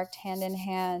like worked hand in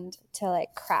hand to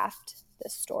like craft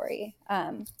this story.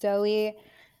 Zoe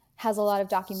has a lot of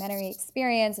documentary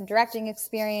experience and directing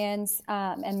experience,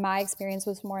 and my experience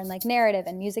was more in like narrative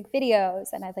and music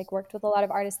videos, and I've like worked with a lot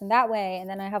of artists in that way. And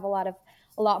then I have a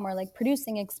lot more like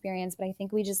producing experience, but I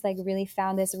think we just like really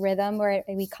found this rhythm where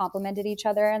we complemented each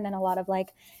other, and then a lot of like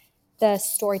the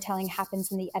storytelling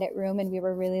happens in the edit room, and we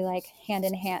were really like hand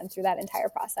in hand through that entire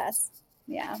process.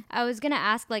 Yeah. I was going to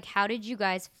ask, like, how did you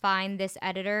guys find this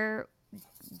editor?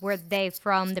 Were they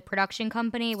from the production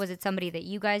company? Was it somebody that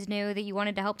you guys knew that you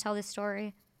wanted to help tell this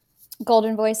story?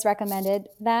 Golden Voice recommended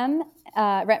him,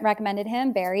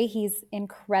 Barry. He's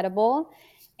incredible.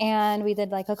 And we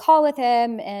did like a call with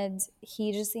him, and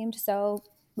he just seemed so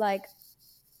like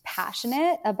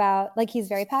passionate about, like, he's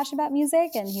very passionate about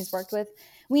music, and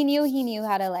we knew he knew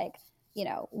how to like, you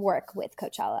know, work with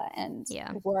Coachella and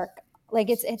work like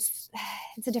it's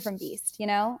a different beast, you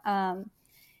know?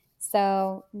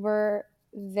 So we're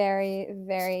very,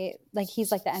 very like,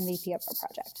 he's like the MVP of our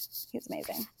project. He's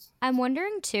amazing. I'm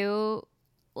wondering too,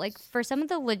 like for some of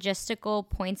the logistical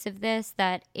points of this,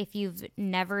 that if you've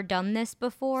never done this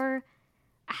before,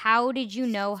 how did you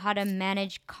know how to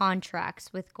manage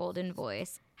contracts with Golden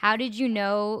Voice? How did you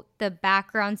know the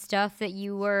background stuff that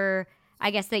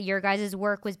that your guys'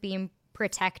 work was being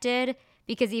protected?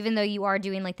 Because even though you are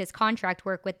doing like this contract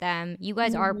work with them, you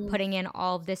guys are putting in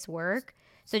all of this work.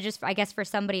 So just, I guess for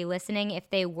somebody listening, if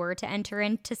they were to enter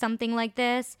into something like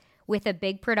this with a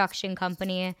big production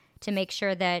company, to make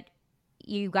sure that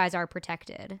you guys are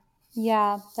protected.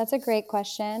 Yeah, that's a great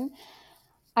question.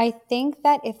 I think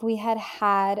that if we had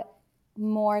had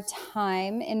more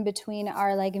time in between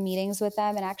our like meetings with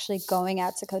them and actually going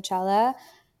out to Coachella,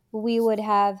 we would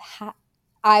have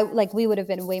we would have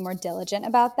been way more diligent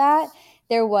about that.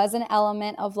 There was an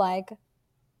element of like,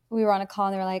 we were on a call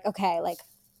and they were like, okay, like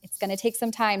it's going to take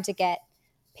some time to get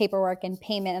paperwork and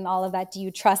payment and all of that. Do you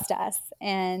trust us?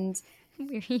 And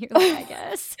you're like, I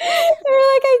guess. they were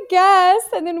like, I guess.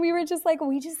 And then we were just like,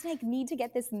 we just like need to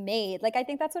get this made. Like, I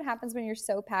think that's what happens when you're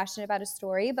so passionate about a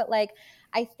story. But like,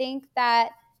 I think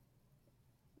that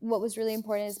what was really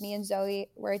important is me and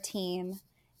Zoe were a team,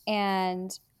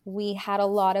 and we had a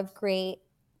lot of great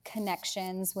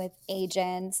connections with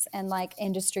agents and like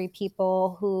industry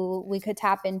people who we could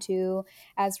tap into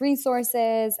as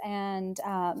resources. And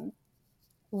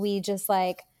we just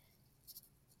like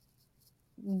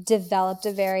developed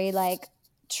a very like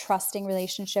trusting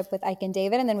relationship with Ike and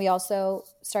David. And then we also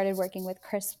started working with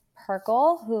Chris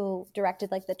Perkle, who directed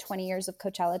like the 20 Years of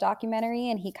Coachella documentary.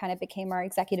 And he kind of became our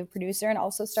executive producer and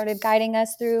also started guiding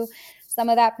us through some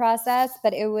of that process.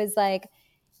 But it was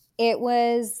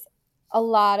a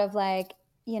lot of like,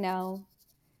 you know,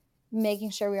 making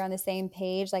sure we were on the same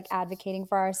page, like advocating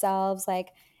for ourselves,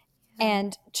 like,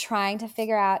 and trying to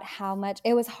figure out how much.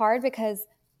 It was hard because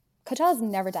Coachella's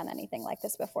never done anything like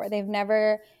this before. They've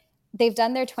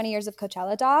done their 20 Years of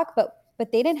Coachella doc, but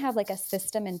they didn't have like a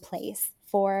system in place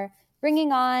for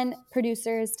bringing on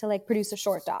producers to like produce a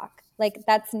short doc. Like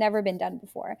that's never been done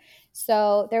before.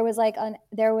 So there was like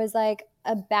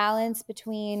a balance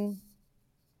between,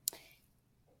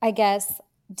 I guess,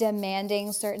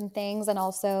 demanding certain things and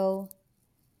also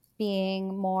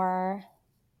being more,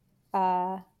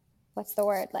 what's the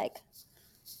word? Like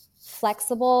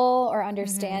flexible or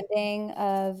understanding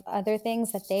of other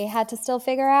things that they had to still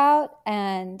figure out.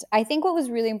 And I think what was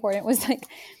really important was like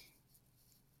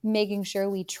making sure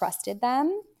we trusted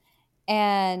them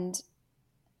and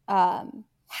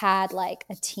had like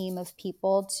a team of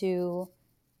people to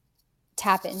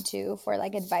tap into for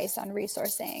like advice on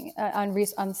resourcing,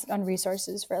 on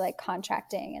resources for like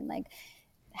contracting and like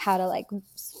how to like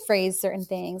phrase certain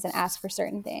things and ask for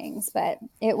certain things. But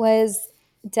it was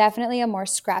definitely a more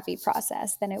scrappy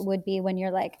process than it would be when you're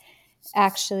like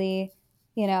actually,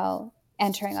 you know,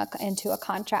 entering into a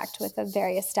contract with a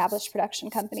very established production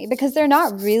company, because they're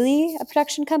not really a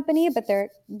production company, but they're,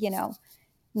 you know,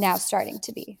 now starting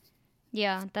to be.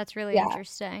 Yeah, that's really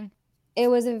interesting. It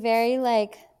was a very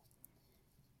like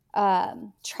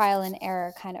trial and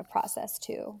error kind of process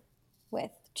too,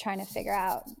 with trying to figure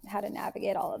out how to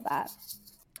navigate all of that.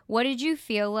 What did you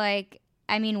feel like?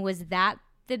 I mean, was that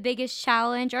the biggest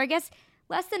challenge? Or I guess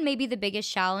less than maybe the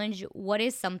biggest challenge. What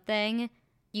is something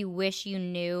you wish you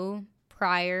knew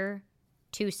prior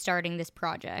to starting this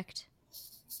project?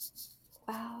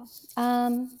 Wow.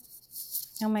 Oh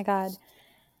my God.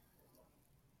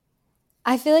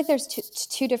 I feel like there's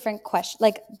two different questions.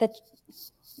 Like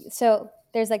so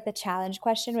there's like the challenge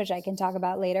question, which I can talk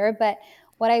about later. But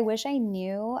what I wish I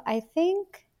knew, I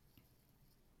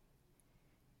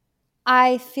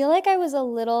feel like I was a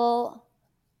little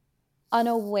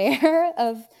unaware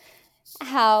of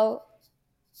how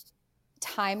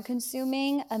time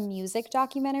consuming a music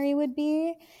documentary would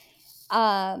be,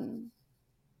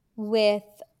 with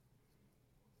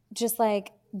just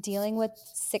like dealing with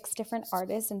 6 different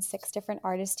artists and 6 different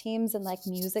artist teams and like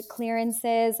music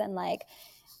clearances and like,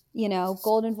 you know,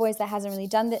 golden voice that hasn't really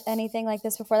done anything like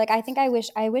this before. Like, I think I wish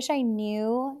I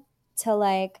knew to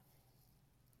like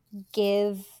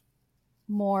give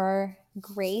more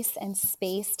grace and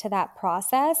space to that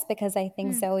process, because I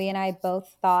think Zoe and I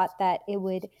both thought that it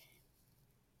would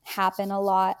happen a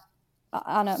lot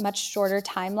on a much shorter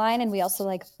timeline, and we also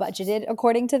like budgeted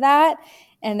according to that,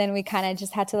 and then we kind of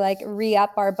just had to like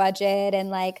re-up our budget, and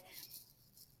like,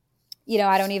 you know,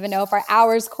 I don't even know if our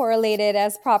hours correlated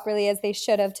as properly as they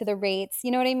should have to the rates,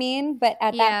 you know what I mean? But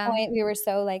at that point we were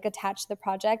so like attached to the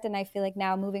project, and I feel like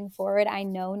now moving forward, I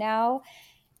know now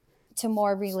to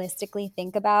more realistically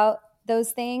think about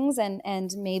those things,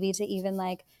 and maybe to even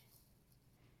like,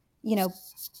 you know,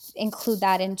 include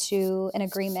that into an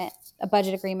agreement, a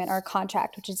budget agreement or a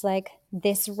contract, which is like,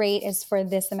 this rate is for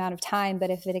this amount of time, but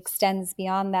if it extends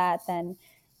beyond that, then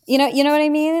you know what I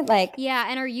mean? Like, yeah.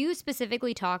 And are you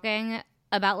specifically talking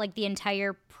about like the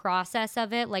entire process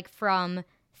of it, like from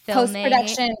filming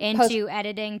into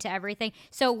editing to everything?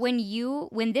 So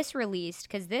when this released,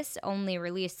 because this only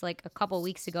released like a couple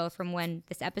weeks ago from when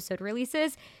this episode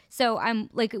releases, so I'm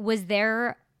like, was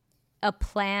there a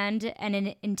planned and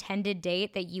an intended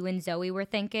date that you and Zoe were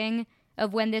thinking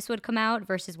of when this would come out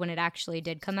versus when it actually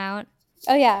did come out?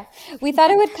 Oh yeah, we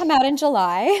thought it would come out in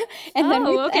July, and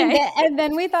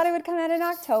then we thought it would come out in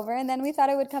October, and then we thought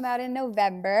it would come out in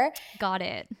November. Got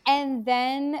it. And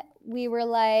then we were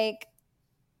like,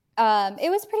 it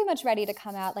was pretty much ready to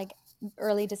come out like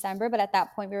early December, but at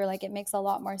that point we were like, it makes a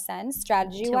lot more sense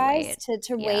strategy-wise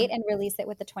to wait and release it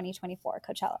with the 2024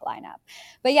 Coachella lineup.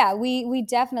 But yeah, we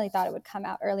definitely thought it would come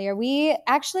out earlier. We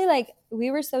actually like,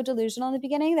 we were so delusional in the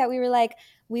beginning that we were like,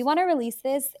 we want to release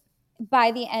this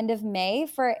by the end of May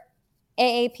for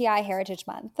AAPI Heritage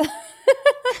Month.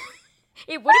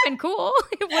 It would have been cool.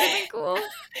 It would have been cool. It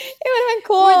would have been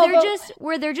cool.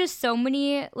 Were there just so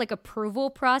many like approval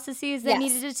processes that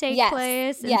needed to take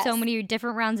place, and so many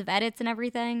different rounds of edits and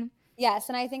everything? Yes,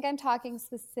 and I think I'm talking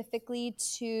specifically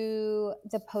to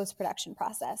the post-production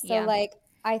process. So like,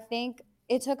 I think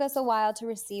it took us a while to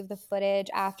receive the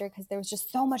footage after, because there was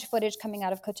just so much footage coming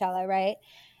out of Coachella, right?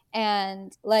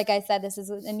 And like I said, this is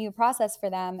a new process for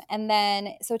them. And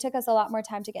then, so it took us a lot more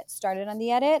time to get started on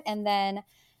the edit. And then,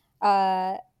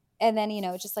 you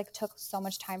know, it just like took so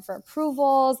much time for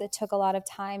approvals. It took a lot of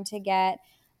time to get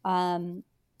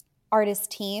artist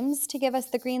teams to give us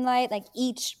the green light. Like,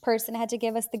 each person had to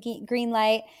give us the green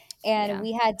light. And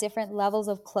we had different levels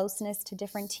of closeness to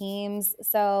different teams.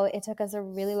 So it took us a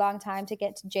really long time to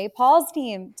get to J. Paul's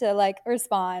team to like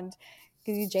respond.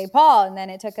 J. Paul, and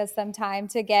then it took us some time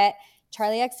to get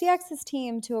Charlie XCX's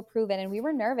team to approve it, and we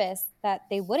were nervous that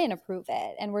they wouldn't approve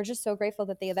it, and we're just so grateful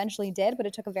that they eventually did, but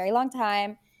it took a very long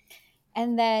time.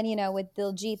 And then, you know, with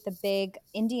Diljit, the big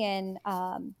Indian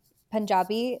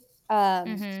Punjabi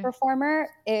performer,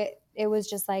 it was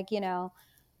just like, you know,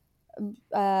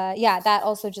 yeah, that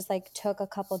also just like took a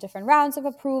couple different rounds of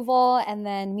approval, and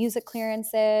then music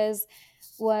clearances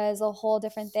was a whole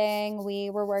different thing. We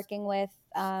were working with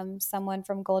someone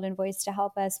from Golden Voice to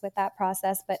help us with that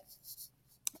process, but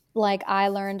like I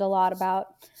learned a lot about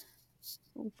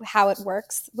how it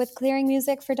works with clearing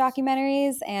music for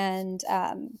documentaries, and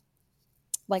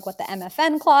like what the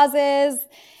MFN clause is,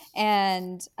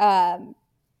 and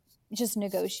just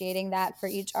negotiating that for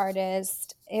each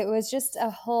artist. It was just a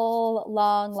whole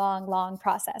long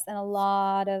process and a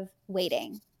lot of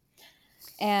waiting.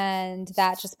 And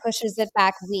that just pushes it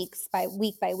back weeks by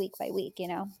week by week by week, you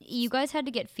know? You guys had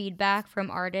to get feedback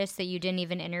from artists that you didn't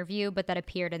even interview, but that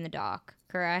appeared in the doc,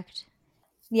 correct?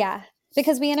 Yeah,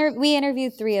 because we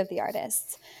interviewed 3 of the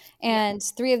artists, Yeah. and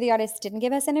 3 of the artists didn't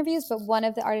give us interviews, but one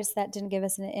of the artists that didn't give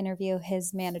us an interview,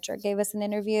 his manager gave us an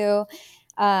interview.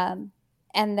 Um,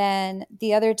 and then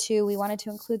the other 2, we wanted to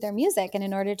include their music, and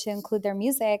in order to include their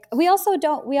music, we also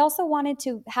wanted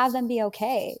to have them be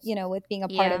okay, you know, with being a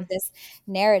part Yeah. of this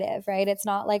narrative, right? It's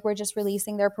not like we're just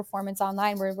releasing their performance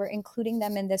online. We're including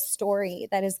them in this story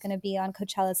that is going to be on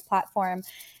Coachella's platform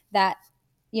that,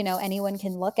 you know, anyone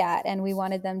can look at, and we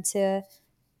wanted them to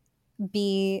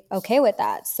be okay with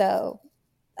that. So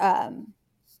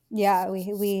yeah,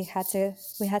 we had to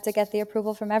get the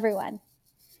approval from everyone.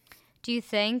 Do you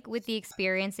think with the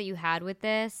experience that you had with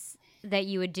this that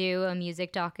you would do a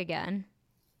music doc again?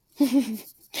 The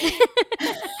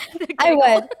I giggle.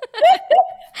 would.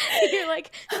 You're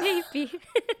like, maybe.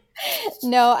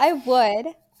 No, I would.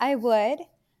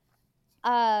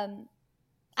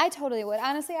 I totally would.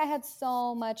 Honestly, I had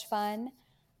so much fun.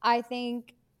 I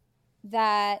think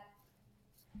that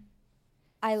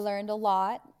I learned a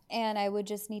lot, and I would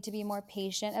just need to be more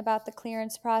patient about the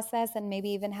clearance process, and maybe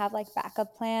even have like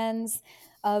backup plans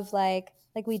of like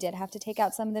we did have to take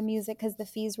out some of the music because the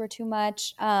fees were too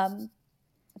much.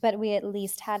 But we at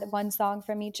least had one song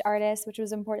from each artist, which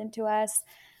was important to us.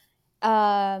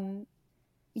 Um,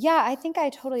 yeah, I think I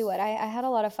totally would. I had a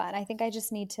lot of fun. I think I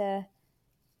just need to,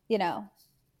 you know,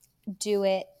 do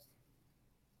it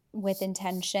with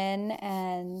intention.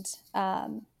 And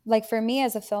like for me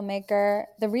as a filmmaker,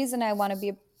 the reason I want to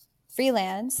be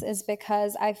freelance is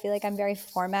because I feel like I'm very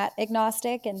format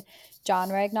agnostic and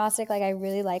genre agnostic. Like I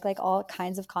really like all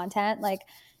kinds of content. Like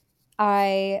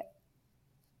I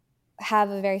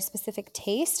have a very specific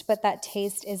taste, but that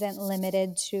taste isn't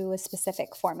limited to a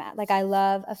specific format. Like I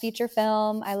love a feature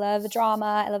film, I love a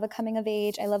drama, I love a coming of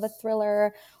age, I love a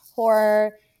thriller,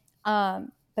 horror.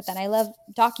 But then I love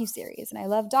docuseries and I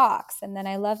love docs, and then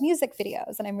I love music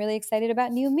videos, and I'm really excited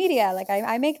about new media. Like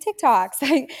I make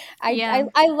TikToks. Yeah.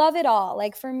 I love it all.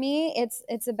 Like for me,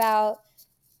 it's about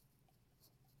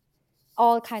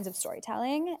all kinds of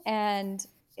storytelling, and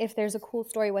if there's a cool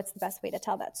story, what's the best way to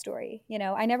tell that story? You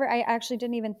know, I actually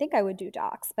didn't even think I would do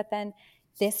docs, but then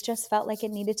this just felt like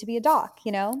it needed to be a doc,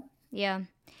 you know? Yeah.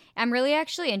 I'm really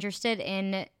actually interested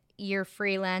in your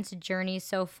freelance journey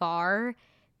so far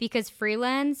because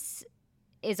freelance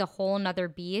is a whole nother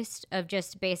beast of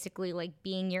just basically like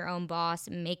being your own boss,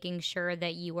 making sure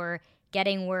that you are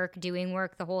getting work, doing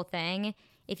work, the whole thing.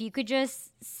 If you could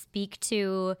just speak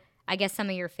to, I guess, some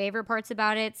of your favorite parts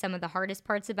about it, some of the hardest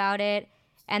parts about it,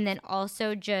 and then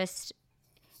also just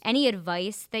any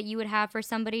advice that you would have for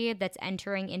somebody that's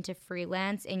entering into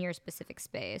freelance in your specific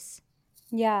space.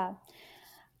 Yeah.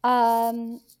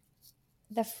 Um,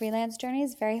 the freelance journey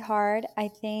is very hard. I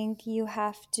think you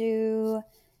have to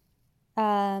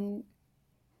um,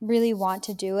 really want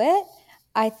to do it.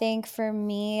 I think for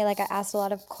me, like I asked a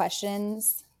lot of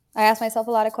questions. I asked myself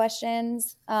a lot of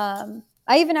questions.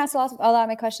 I even asked a lot of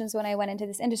my questions when I went into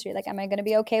this industry. Like, am I going to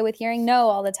be okay with hearing no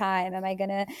all the time? Am I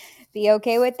going to be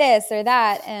okay with this or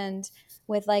that? And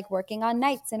with like working on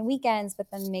nights and weekends, but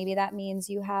then maybe that means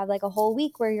you have like a whole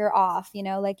week where you're off, you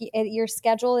know, like your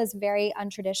schedule is very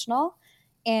untraditional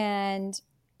and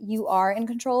you are in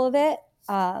control of it.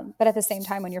 But at the same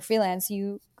time, when you're freelance,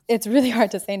 it's really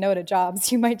hard to say no to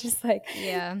jobs. You might just like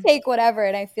Yeah. take whatever.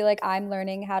 And I feel like I'm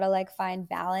learning how to like find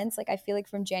balance. Like I feel like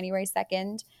from January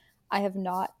 2nd, I have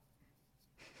not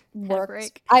Had a worked.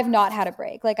 break. I've not had a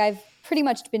break. Like I've pretty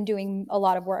much been doing a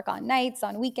lot of work on nights,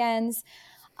 on weekends.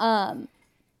 Um,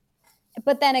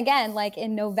 but then again, like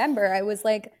in November, I was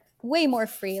like way more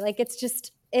free. Like it's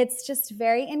just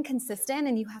very inconsistent,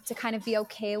 and you have to kind of be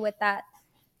okay with that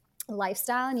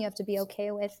lifestyle, and you have to be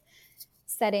okay with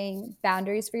setting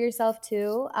boundaries for yourself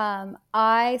too.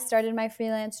 I started my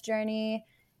freelance journey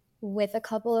with a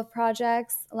couple of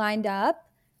projects lined up,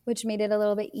 which made it a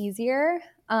little bit easier.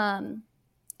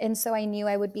 And so I knew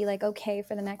I would be like okay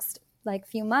for the next like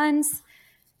few months,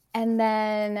 and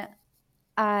then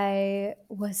I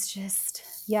was just,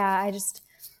 I just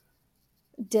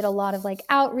did a lot of like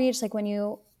outreach. Like when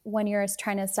you're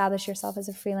trying to establish yourself as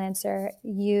a freelancer,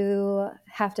 you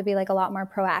have to be like a lot more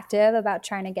proactive about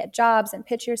trying to get jobs and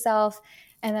pitch yourself.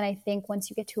 And then I think once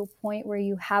you get to a point where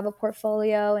you have a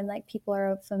portfolio and like people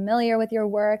are familiar with your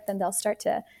work, then they'll start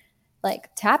to like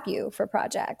tap you for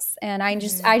projects. And I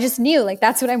just knew like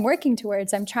that's what I'm working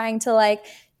towards. I'm trying to like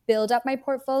build up my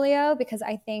portfolio because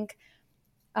I think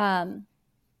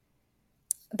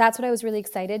that's what I was really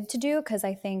excited to do, because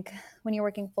I think when you're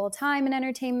working full time in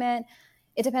entertainment,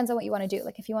 it depends on what you want to do.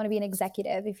 Like if you want to be an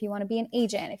executive, if you want to be an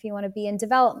agent, if you want to be in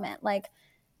development, like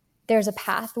there's a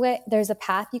path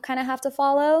you kind of have to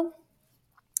follow.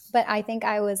 But I think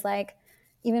I was like,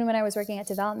 even when I was working at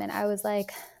development, I was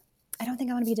like, I don't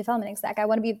think I want to be a development exec. I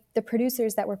want to be the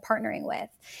producers that we're partnering with.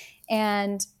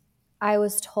 And I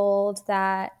was told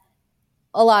that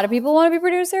a lot of people want to be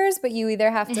producers, but you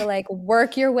either have to like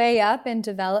work your way up in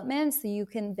development so you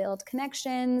can build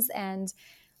connections and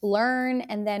learn.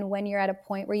 And then when you're at a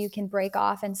point where you can break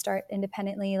off and start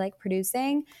independently like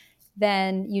producing,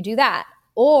 then you do that.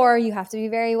 Or you have to be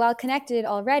very well connected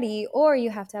already, or you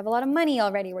have to have a lot of money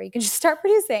already where you can just start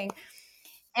producing.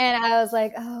 And I was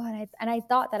like, oh, and I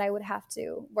thought that I would have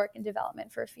to work in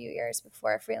development for a few years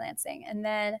before freelancing. And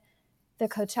then the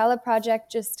Coachella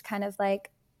project just kind of like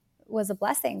was a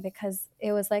blessing, because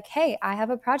it was like, hey, I have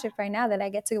a project right now that I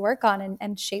get to work on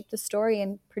and shape the story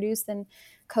and produce and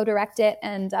co-direct it.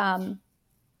 And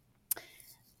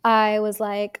I was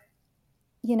like,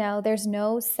 there's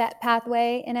no set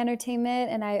pathway in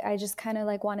entertainment. And I just kind of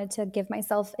like wanted to give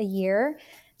myself a year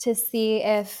to see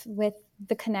if with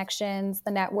the connections,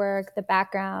 the network, the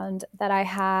background that I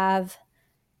have,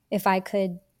 if I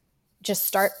could just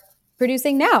start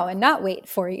producing now and not wait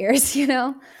 4 years,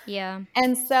 Yeah.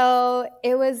 And so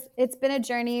it's been a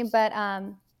journey, but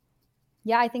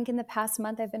I think in the past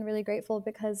month I've been really grateful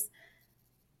because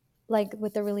like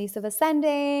with the release of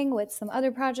Ascending, with some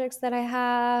other projects that I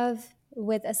have,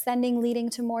 with Ascending leading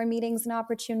to more meetings and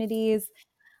opportunities,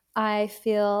 I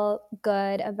feel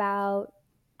good about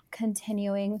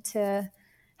continuing to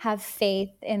have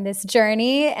faith in this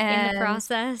journey In the and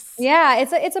process. yeah,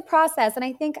 it's a process. And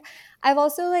I think I've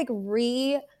also like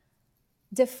redefined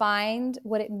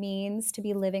what it means to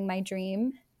be living my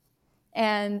dream.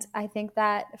 And I think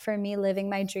that for me, living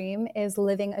my dream is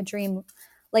living a dream,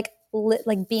 like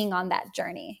being on that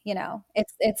journey.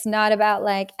 It's not about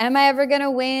like, am I ever going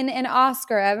to win an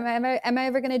Oscar? Am I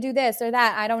ever going to do this or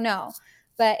that? I don't know.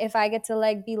 But if I get to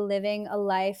like be living a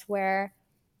life where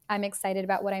I'm excited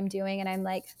about what I'm doing and I'm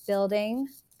like building,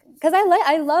 because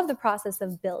I love the process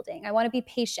of building. I want to be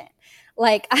patient.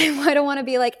 Like I don't want to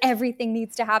be like everything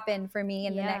needs to happen for me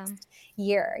in the next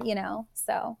year,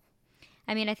 So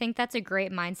I mean, I think that's a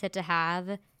great mindset to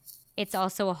have. It's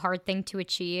also a hard thing to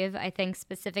achieve. I think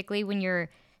specifically when you're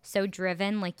so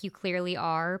driven, like you clearly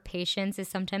are, patience is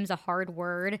sometimes a hard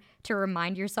word to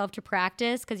remind yourself to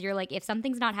practice, because you're like, if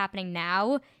something's not happening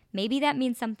now, maybe that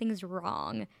means something's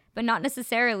wrong, but not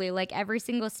necessarily. Like every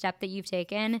single step that you've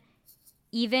taken,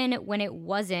 even when it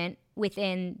wasn't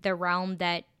within the realm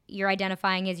that you're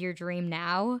identifying as your dream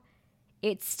now,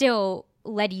 it still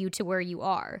led you to where you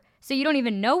are. So you don't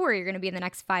even know where you're going to be in the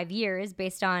next 5 years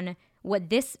based on what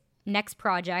this next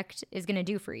project is going to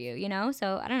do for you,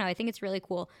 So I don't know. I think it's really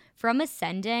cool. From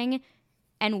Ascending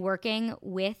and working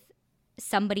with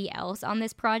somebody else on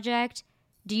this project,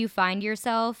 do you find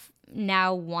yourself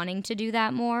now wanting to do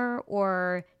that more,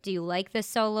 or do you like the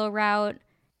solo route?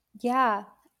 Yeah,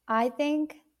 I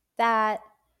think that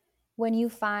when you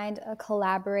find a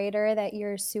collaborator that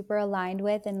you're super aligned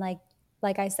with, and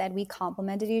like I said, we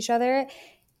complemented each other,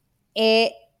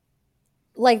 it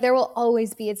like there will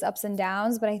always be its ups and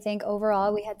downs, but I think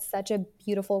overall we had such a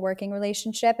beautiful working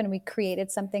relationship and we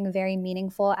created something very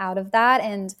meaningful out of that.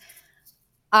 And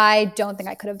I don't think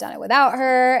I could have done it without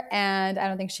her, and I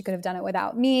don't think she could have done it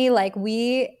without me. Like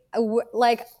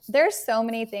there's so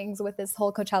many things with this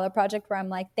whole Coachella project where I'm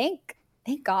like, thank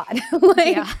God.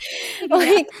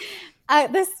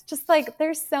 This just like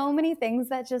there's so many things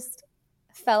that just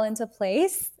fell into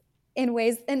place in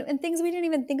ways and things we didn't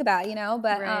even think about,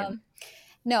 But Right.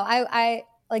 no, I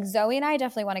like Zoe and I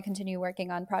definitely want to continue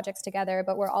working on projects together,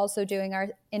 but we're also doing our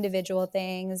individual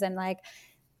things, and like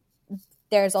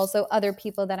there's also other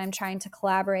people that I'm trying to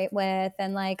collaborate with.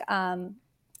 And like,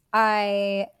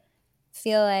 I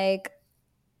feel like,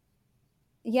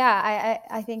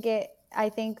 I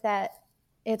think that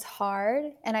it's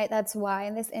hard. And that's why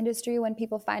in this industry, when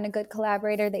people find a good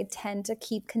collaborator, they tend to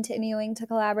keep continuing to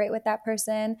collaborate with that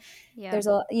person. Yeah. There's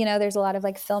a lot of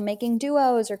like filmmaking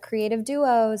duos or creative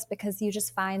duos, because you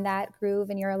just find that groove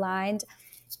and you're aligned.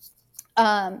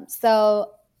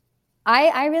 So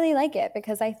I really like it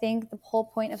because I think the whole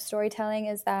point of storytelling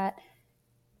is that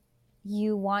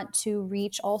you want to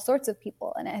reach all sorts of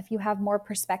people. And if you have more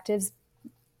perspectives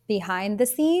behind the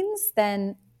scenes,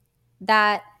 then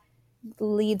that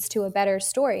leads to a better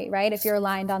story, right? If you're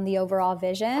aligned on the overall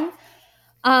vision.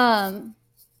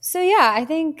 So yeah, I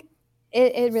think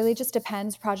it really just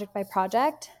depends project by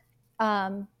project.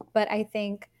 But I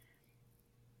think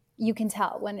you can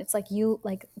tell when it's like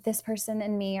this person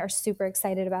and me are super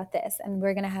excited about this and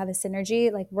we're going to have a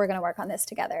synergy, like we're going to work on this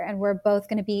together and we're both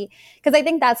going to be, because I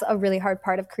think that's a really hard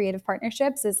part of creative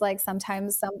partnerships is like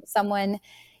sometimes someone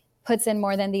puts in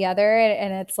more than the other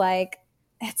and it's like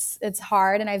it's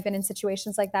hard, and I've been in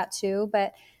situations like that too.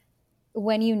 But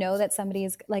when you know that somebody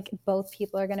is like both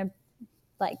people are going to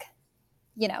like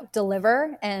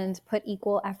deliver and put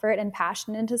equal effort and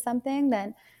passion into something,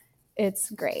 then it's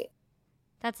great.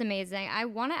 That's amazing. I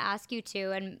want to ask you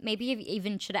too, and maybe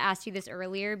even should have asked you this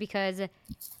earlier because,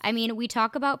 I mean, we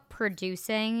talk about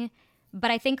producing,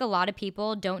 but I think a lot of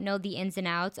people don't know the ins and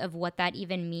outs of what that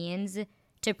even means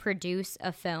to produce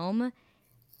a film.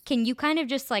 Can you kind of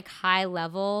just like high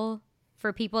level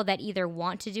for people that either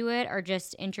want to do it or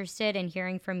just interested in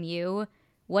hearing from you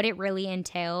what it really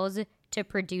entails to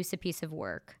produce a piece of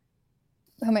work?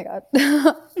 Oh my God.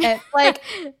 It's like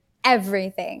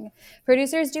everything.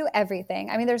 Producers do everything.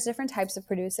 I mean, there's different types of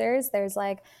producers. There's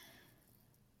like,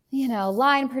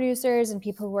 line producers and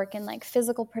people who work in like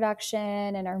physical production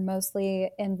and are mostly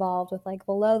involved with like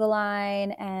below the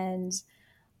line. And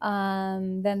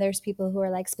then there's people who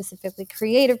are like specifically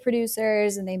creative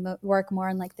producers and they work more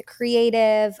on like the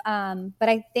creative. But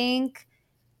I think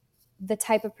the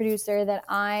type of producer that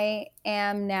I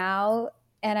am now,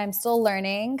 and I'm still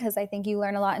learning because I think you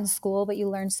learn a lot in school, but you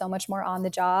learn so much more on the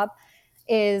job,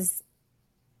 is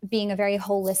being a very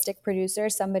holistic producer,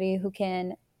 somebody who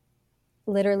can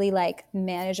literally like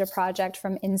manage a project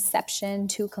from inception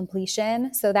to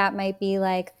completion. So that might be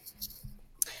like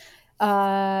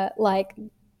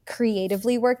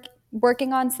creatively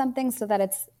working on something so that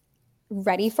it's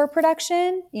ready for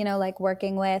production, like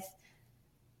working with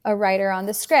a writer on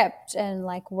the script and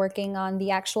like working on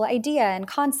the actual idea and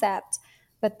concept,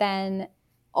 but then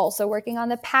also working on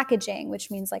the packaging, which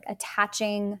means like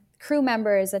attaching crew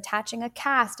members, attaching a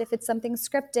cast if it's something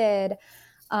scripted.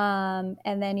 And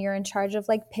then you're in charge of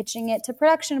like pitching it to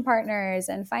production partners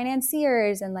and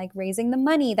financiers and like raising the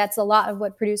money. That's a lot of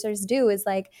what producers do, is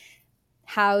like,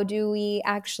 how do we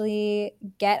actually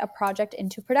get a project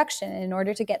into production? And in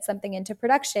order to get something into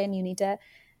production, you need to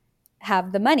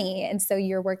have the money. And so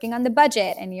you're working on the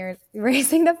budget and you're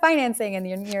raising the financing and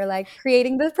you're like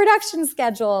creating the production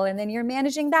schedule, and then you're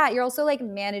managing that. You're also like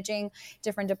managing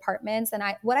different departments. And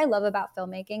what I love about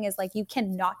filmmaking is like you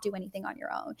cannot do anything on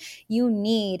your own. You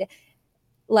need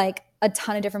like a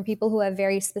ton of different people who have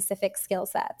very specific skill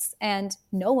sets, and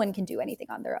no one can do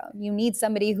anything on their own. You need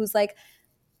somebody who's like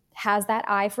has that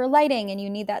eye for lighting, and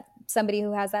you need that somebody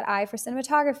who has that eye for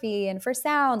cinematography and for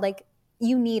sound. Like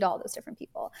you need all those different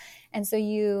people. And so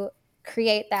you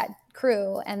create that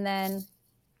crew, and then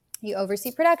you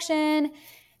oversee production,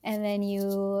 and then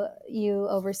you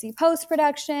oversee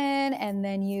post-production, and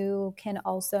then you can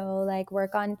also like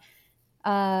work on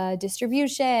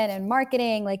distribution and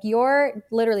marketing. Like you're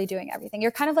literally doing everything.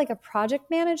 You're kind of like a project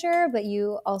manager, but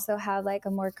you also have like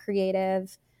a more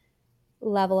creative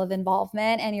level of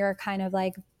involvement, and you're kind of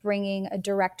like bringing a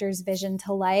director's vision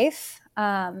to life.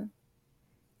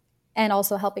 And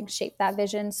also helping shape that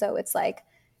vision so it's like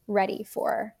ready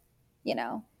for,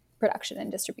 production and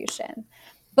distribution.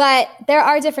 But there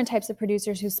are different types of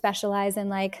producers who specialize in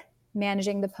like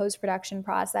managing the post-production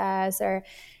process, or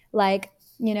like,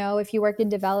 if you work in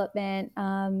development,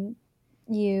 and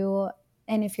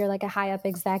if you're like a high up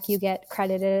exec, you get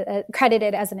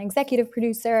credited as an executive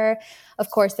producer.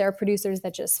 Of course, there are producers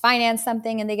that just finance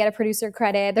something and they get a producer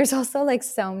credit. There's also like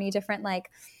so many different like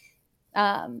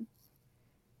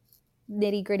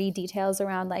nitty gritty details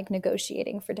around like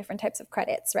negotiating for different types of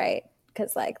credits, right?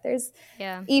 Because like there's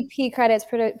EP credits,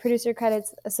 producer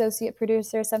credits, associate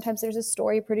producer. Sometimes there's a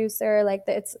story producer. Like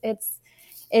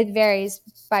it varies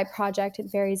by project.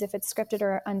 It varies if it's scripted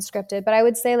or unscripted. But I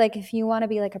would say like if you want to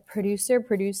be like a producer,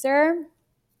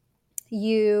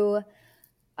 you,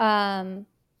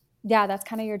 that's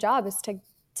kind of your job, is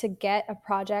to get a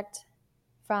project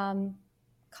from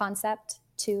concept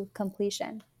to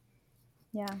completion.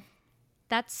 Yeah.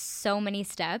 That's so many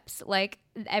steps. Like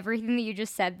everything that you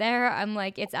just said there, I'm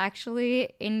like, it's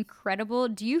actually incredible.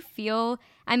 Do you feel,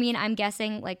 I mean, I'm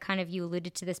guessing like kind of you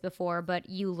alluded to this before, but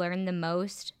you learn the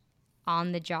most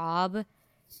on the job.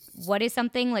 what is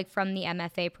something like from the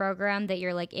MFA program that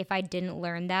you're like, if I didn't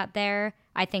learn that there,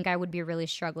 I think I would be really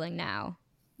struggling now?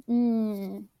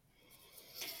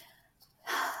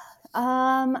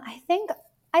 I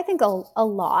think a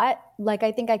lot. Like,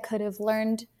 I think I could have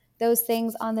learned those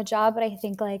things on the job, but I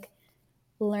think like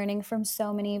learning from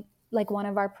so many, like one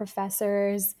of our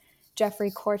professors,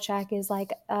 Jeffrey Korchak, is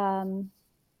like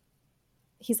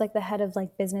he's like the head of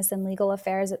like business and legal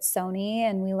affairs at Sony,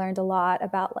 and we learned a lot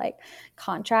about like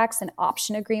contracts and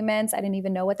option agreements. I didn't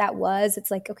even know what that was.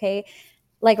 It's like, okay,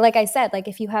 like I said, like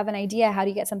if you have an idea, how do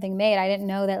you get something made? I didn't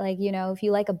know that, like, you know, if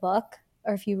you like a book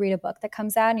or if you read a book that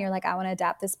comes out and you're like, I want to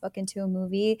adapt this book into a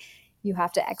movie, you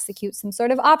have to execute some sort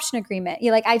of option agreement.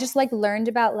 You like, I just like learned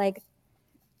about like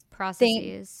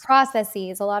processes,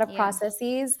 a lot of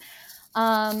processes.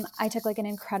 I took like an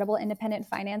incredible independent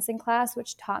financing class,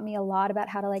 which taught me a lot about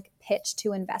how to like pitch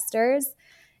to investors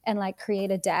and like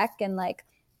create a deck and like,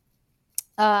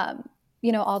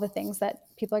 you know, all the things that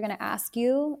people are going to ask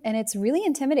you. And it's really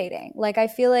intimidating. Like, I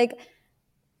feel like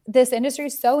this industry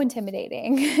is so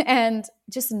intimidating and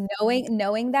just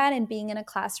knowing that and being in a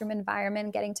classroom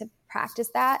environment, getting to practice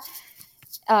that.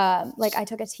 Like I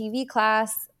took a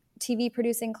TV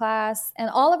producing class, and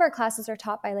all of our classes are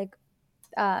taught by like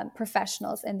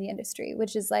professionals in the industry,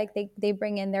 which is like they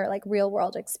bring in their like real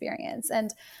world experience.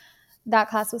 And that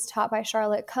class was taught by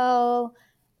Charlotte Coe,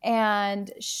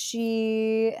 and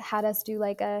she had us do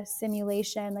like a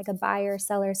simulation, like a buyer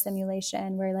seller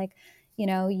simulation, where like, you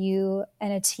know, you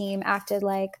and a team acted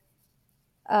like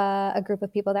a group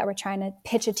of people that were trying to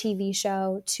pitch a TV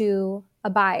show to a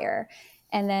buyer,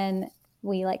 and then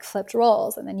we like flipped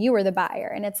roles, and then you were the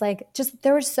buyer. And it's like, just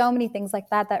there were so many things like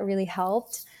that that really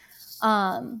helped.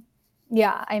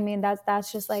 Yeah, I mean,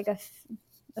 that's just like a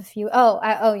few.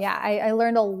 I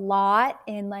learned a lot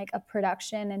in like a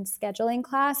production and scheduling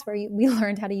class where we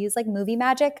learned how to use like movie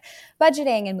magic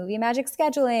budgeting and movie magic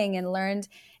scheduling,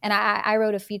 and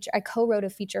I co-wrote a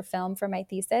feature film for my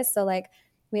thesis. So like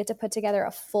we had to put together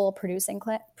a full producing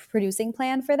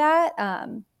plan for that,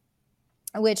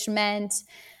 which meant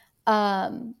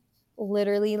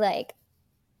literally like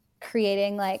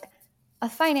creating like a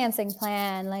financing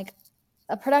plan, like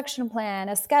a production plan,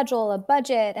 a schedule, a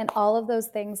budget, and all of those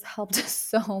things helped us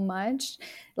so much.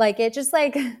 Like it just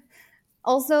like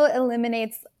also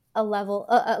eliminates a level,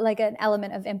 like an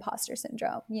element of imposter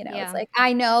syndrome. You know, It's like,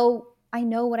 I know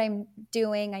what I'm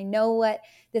doing. I know what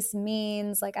this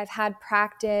means. Like I've had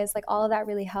practice, like all of that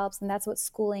really helps. And that's what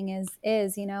schooling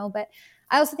is, you know, but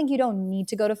I also think you don't need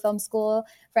to go to film school.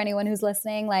 For anyone who's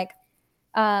listening. Like,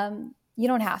 you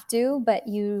don't have to, but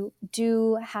you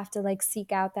do have to like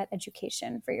seek out that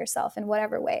education for yourself in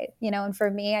whatever way, you know. And for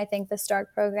me, I think the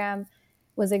Stark program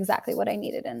was exactly what I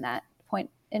needed in that point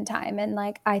in time. And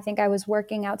like, I think I was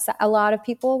working outside. A lot of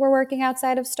people were working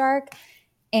outside of Stark,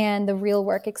 and the real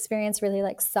work experience really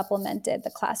like supplemented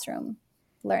the classroom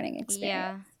learning experience.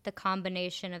 Yeah, the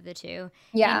combination of the two.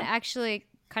 Yeah. And actually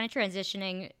kind of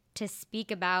transitioning to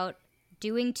speak about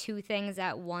doing two things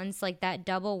at once, like that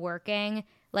double working.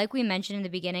 Like we mentioned in the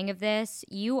beginning of this,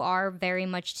 you are very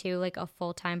much too like a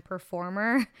full-time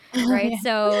performer, right? Yeah.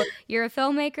 So you're a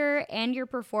filmmaker and you're a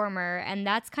performer, and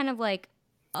that's kind of like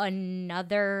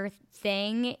another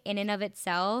thing in and of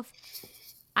itself.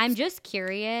 I'm just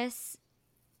curious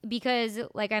because,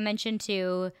 like I mentioned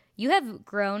too, you have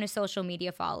grown a social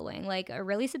media following, like a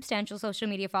really substantial social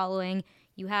media following.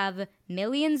 You have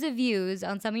millions of views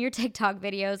on some of your TikTok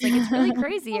videos. Like, it's really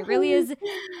crazy. It really is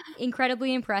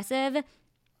incredibly impressive.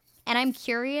 And I'm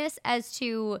curious as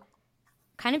to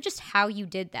kind of just how you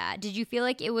did that. Did you feel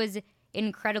like it was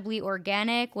incredibly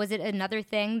organic? Was it another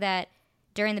thing that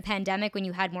during the pandemic when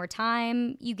you had more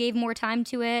time, you gave more time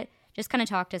to it? Just kind of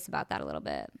talk to us about that a little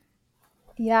bit.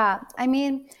 Yeah. I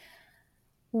mean,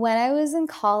 when I was in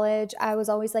college, I was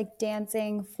always like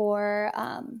dancing for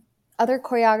other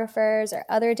choreographers or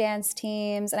other dance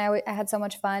teams. And I had so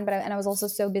much fun, and I was also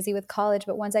so busy with college.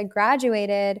 But once I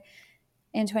graduated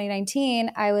in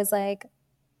 2019, I was like,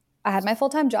 I had my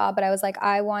full-time job, but I was like,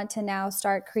 I want to now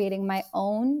start creating my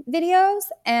own videos.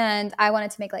 And I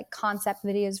wanted to make like concept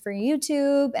videos for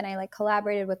YouTube. And I like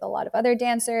collaborated with a lot of other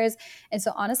dancers. And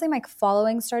so honestly, my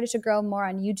following started to grow more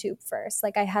on YouTube first.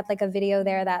 Like I had like a video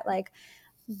there that like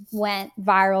went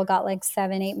viral, got like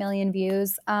 7-8 million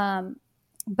views.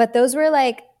 But those were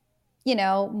like, you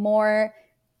know,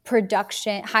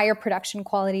 higher production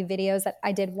quality videos that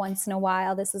I did once in a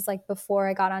while. This is like before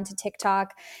I got onto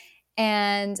TikTok.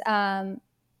 And I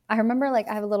remember like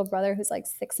I have a little brother who's like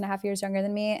 6.5 years younger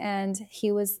than me, and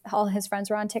all his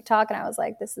friends were on TikTok, and I was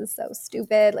like, this is so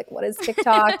stupid. Like, what is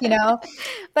TikTok, you know?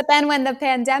 But then when the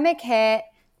pandemic hit,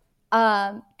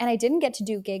 And I didn't get to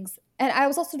do gigs. And I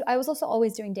was also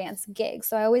always doing dance gigs.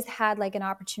 So I always had like an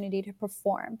opportunity to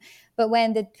perform. But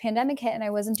when the pandemic hit and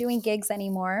I wasn't doing gigs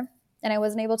anymore, and I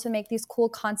wasn't able to make these cool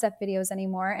concept videos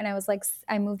anymore, and I was like,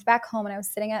 I moved back home and I was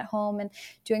sitting at home and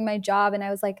doing my job, and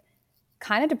I was like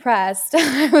kind of depressed.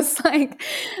 I was like,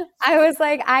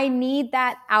 I need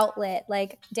that outlet.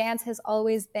 Like dance has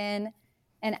always been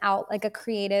like a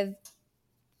creative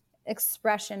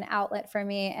expression outlet for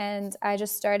me. And I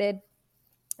just started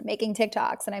making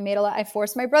TikToks, and I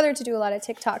forced my brother to do a lot of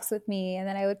TikToks with me, and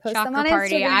then I would post them on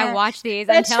Chakraborty, Instagram. I watch these.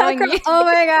 I'm telling you. Oh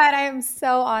my God, I am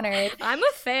so honored. I'm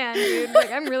a fan, dude. Like,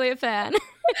 I'm really a fan.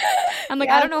 I'm like,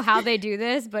 I don't know how they do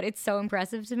this, but it's so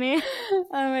impressive to me. Oh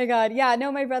my God. Yeah,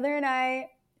 no, my brother and I,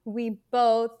 we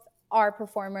both are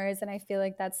performers, and I feel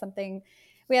like that's something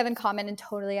we have in common. And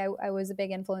totally, I was a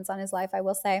big influence on his life, I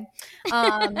will say.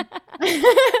 Can't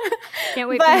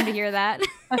wait for him to hear that.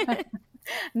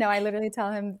 No, I literally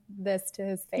tell him this to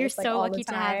his face. You're so all lucky the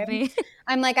to time. have me.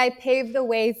 I'm like, I paved the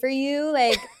way for you.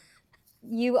 Like,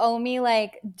 you owe me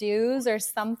like dues or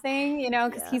something,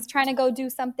 because he's trying to go do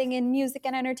something in music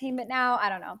and entertainment now. I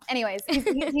don't know. Anyways,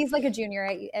 he's like a junior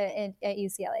at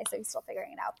UCLA, so he's still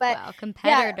figuring it out. But wow,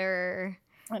 competitor.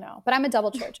 Yeah, I know, but I'm a double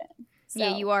Trojan. So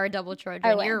yeah, you are a double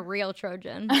Trojan. You're a real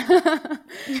Trojan. But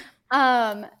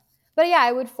yeah,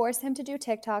 I would force him to do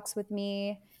TikToks with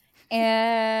me.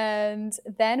 And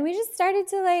then we just started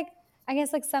to like, I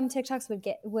guess like some TikToks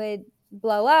would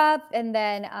blow up, and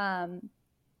then I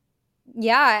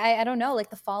don't know, like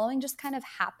the following just kind of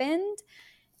happened.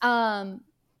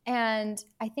 And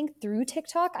I think through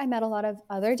TikTok, I met a lot of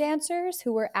other dancers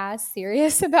who were as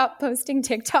serious about posting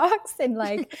TikToks, and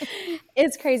like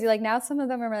it's crazy. Like now some of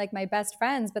them are like my best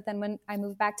friends, but then when I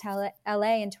moved back to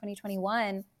LA in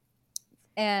 2021,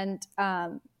 and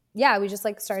we just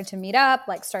like started to meet up,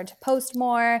 like started to post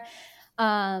more.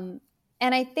 And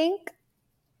I think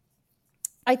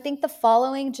the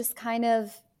following just kind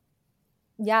of,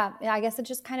 I guess it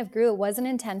just kind of grew. It wasn't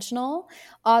intentional.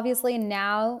 Obviously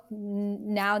now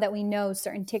that we know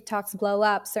certain TikToks blow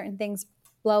up, certain things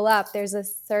blow up, there's a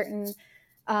certain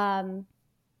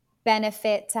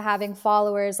benefit to having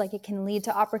followers. Like it can lead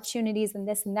to opportunities and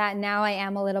this and that. Now I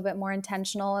am a little bit more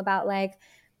intentional about like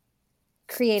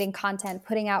creating content,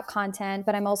 putting out content,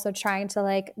 but I'm also trying to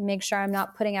like make sure I'm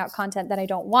not putting out content that I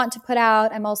don't want to put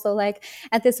out. I'm also like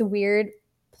at this weird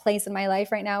place in my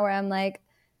life right now where I'm like,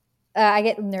 I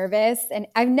get nervous, and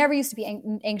I've never used to be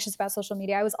anxious about social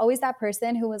media. I was always that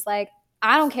person who was like,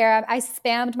 I don't care. I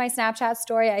spammed my Snapchat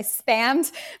story. I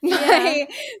spammed my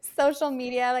social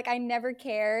media. Like I never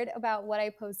cared about what I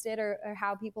posted or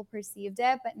how people perceived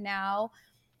it. But now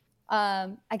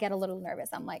I get a little nervous.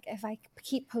 I'm like, if I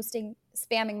keep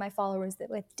spamming my followers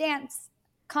with dance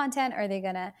content, are they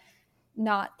going to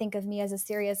not think of me as a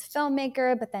serious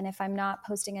filmmaker? But then if I'm not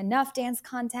posting enough dance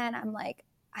content, I'm like,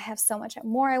 I have so much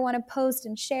more I want to post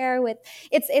and share with.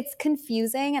 It's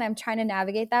confusing, and I'm trying to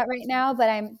navigate that right now.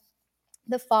 But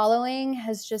the following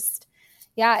has just,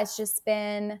 it's just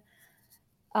been,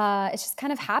 it's just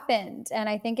kind of happened, and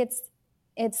I think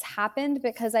it's happened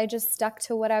because I just stuck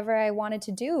to whatever I wanted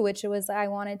to do, which was I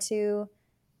wanted to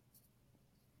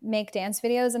make dance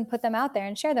videos and put them out there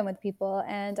and share them with people.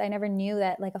 And I never knew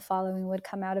that like a following would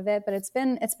come out of it, but it's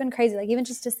been crazy. Like even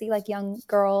just to see like young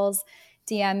girls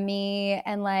DM me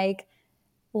and like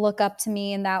look up to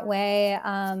me in that way.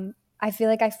 I feel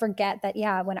like I forget that,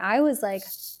 when I was like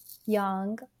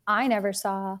young, I never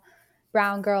saw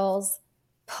brown girls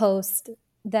post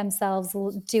themselves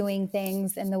doing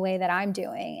things in the way that I'm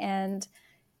doing. And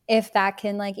if that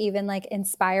can like even like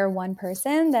inspire one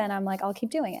person, then I'm like, I'll keep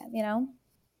doing it,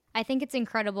 I think it's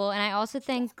incredible. And I also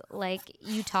think like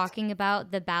you talking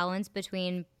about the balance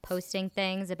between posting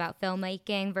things about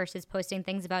filmmaking versus posting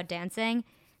things about dancing,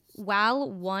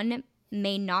 while one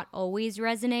may not always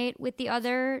resonate with the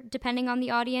other depending on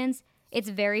the audience, it's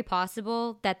very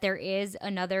possible that there is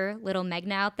another little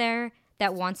Meghna out there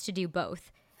that wants to do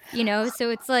both. So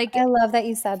it's like, I love that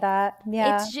you said that.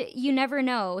 Yeah. You never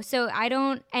know. So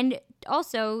and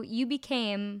also you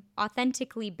became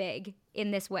authentically big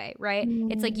in this way, right?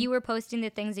 It's like you were posting the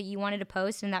things that you wanted to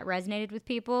post and that resonated with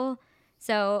people.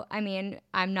 So, I mean,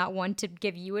 I'm not one to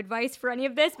give you advice for any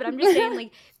of this, but I'm just saying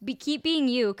like keep being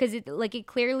you, because it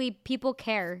clearly people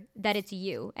care that it's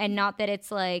you and not that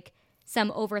it's like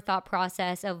some overthought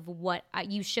process of what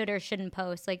you should or shouldn't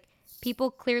post. Like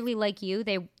people clearly like you.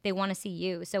 They want to see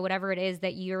you. So whatever it is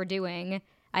that you're doing,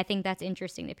 I think that's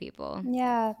interesting to people.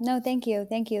 Yeah. No, thank you.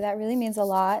 Thank you. That really means a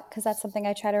lot, because that's something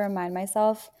I try to remind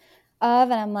myself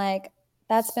of. And I'm like,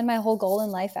 that's been my whole goal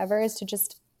in life ever, is to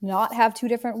just not have two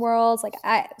different worlds. Like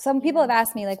some people have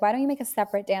asked me like, why don't you make a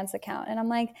separate dance account? And I'm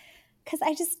like, because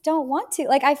I just don't want to.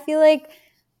 Like, I feel like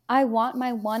I want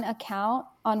my one account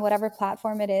on whatever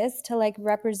platform it is to like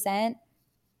represent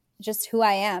just who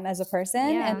I am as a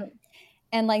person. Yeah.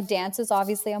 And like dance is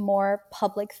obviously a more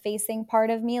public facing part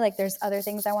of me. Like there's other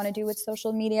things I want to do with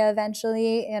social media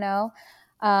eventually, you know?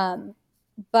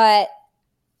 But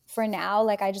for now,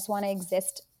 like I just want to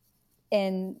exist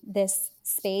in this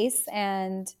space.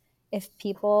 And if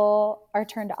people are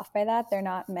turned off by that, they're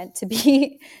not meant to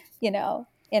be, you know,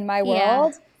 in my Yeah.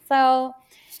 world. So,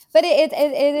 but it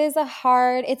is a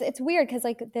hard, it's weird because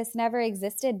like this never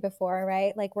existed before,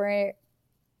 right? Like we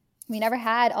never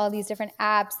had all these different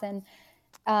apps, and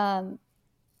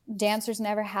dancers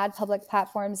never had public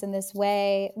platforms in this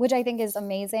way, which I think is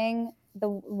amazing.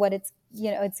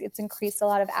 It's increased a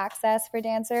lot of access for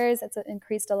dancers. It's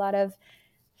increased a lot of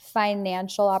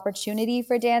financial opportunity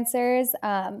for dancers.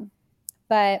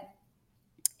 But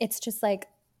it's just like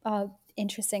a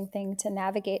interesting thing to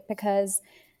navigate because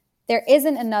there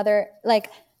isn't another, like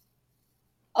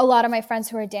a lot of my friends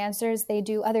who are dancers, they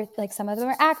do other, like some of them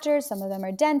are actors, some of them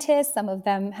are dentists, some of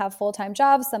them have full-time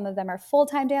jobs, some of them are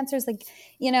full-time dancers. Like,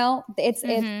 you know, it's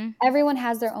everyone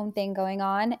has their own thing going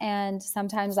on. And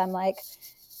sometimes I'm like,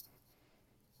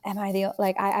 am I the,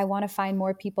 like, I want to find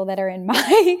more people that are in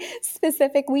my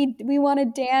specific, we want to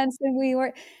dance and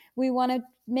we want to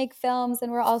make films,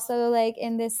 and we're also like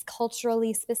in this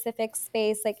culturally specific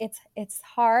space. Like it's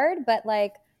hard, but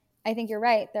like, I think you're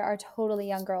right. There are totally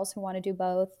young girls who want to do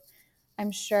both.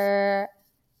 I'm sure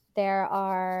there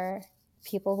are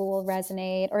people who will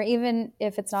resonate, or even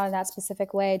if it's not in that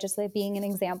specific way, just like being an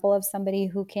example of somebody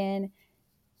who can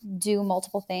do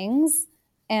multiple things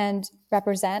and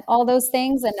represent all those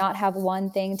things and not have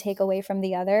one thing take away from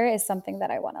the other is something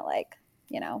that I want to like,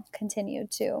 you know, continue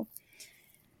to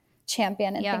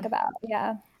champion and think about.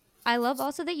 Yeah. I love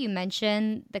also that you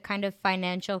mentioned the kind of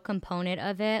financial component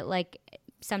of it, like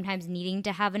sometimes needing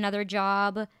to have another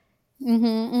job.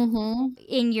 In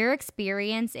your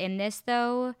experience in this,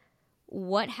 though,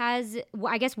 what has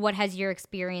your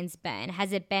experience been?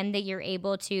 Has it been that you're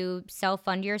able to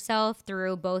self-fund yourself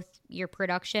through both your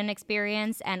production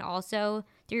experience and also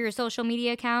through your social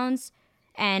media accounts?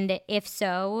 And if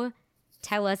so,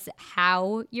 tell us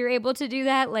how you're able to do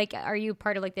that. Like, are you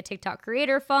part of like the TikTok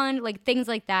Creator Fund, like things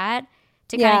like that,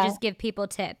 to kind of just give people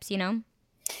tips, you know?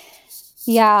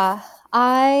 Yeah.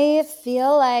 I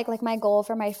feel like my goal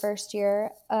for my first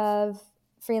year of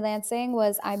freelancing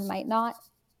was I might not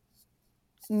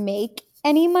make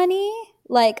any money.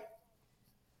 Like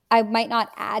I might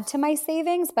not add to my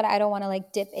savings, but I don't want to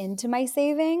like dip into my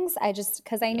savings. I just,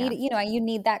 cause I need, you know, you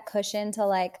need that cushion to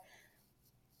like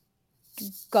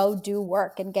go do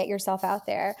work and get yourself out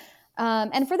there.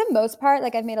 And for the most part,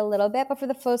 like I've made a little bit, but for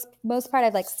the most part,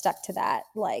 I've like stuck to that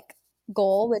like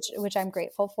goal, which I'm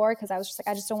grateful for. Cause I was just like,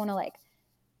 I just don't want to like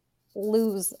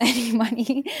lose any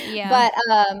money. Yeah.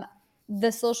 But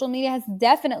the social media has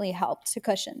definitely helped to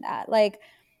cushion that. Like,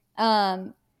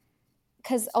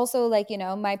 because also like, you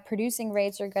know, my producing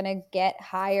rates are going to get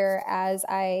higher as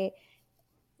I,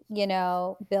 you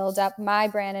know, build up my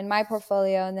brand and my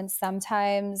portfolio. And then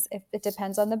sometimes if it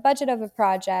depends on the budget of a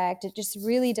project, it just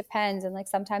really depends. And like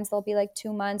sometimes there'll be like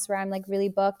 2 months where I'm like really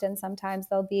booked, and sometimes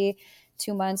there'll be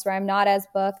 2 months where I'm not as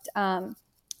booked.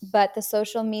 But the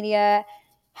social media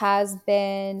has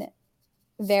been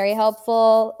very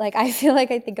helpful. Like I feel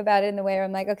like I think about it in the way where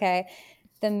I'm like, okay,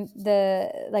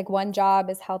 the like one job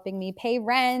is helping me pay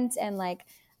rent and like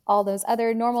all those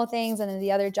other normal things, and then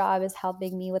the other job is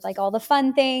helping me with like all the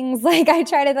fun things. Like I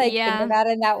try to like think about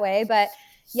it in that way. But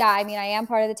yeah, I mean, I am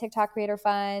part of the TikTok Creator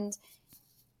Fund.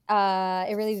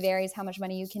 It really varies how much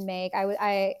money you can make.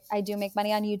 I do make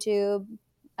money on YouTube,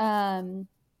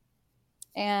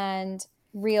 and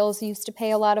Reels used to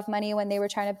pay a lot of money when they were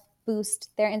trying to boost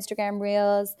their Instagram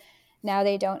Reels. Now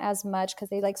they don't as much because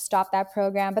they like stopped that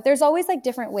program. But there's always like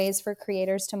different ways for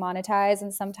creators to monetize,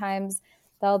 and sometimes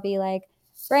they'll be like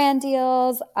brand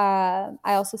deals. I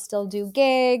also still do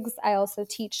gigs. I also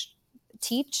teach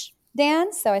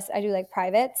dance, so I do like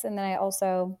privates, and then I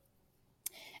also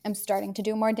am starting to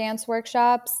do more dance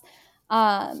workshops.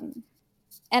 And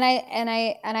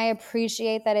I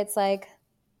appreciate that it's like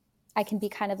I can be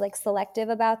kind of like selective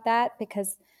about that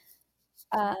because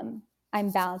I'm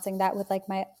balancing that with like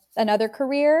my another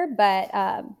career, but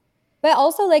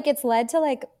also like it's led to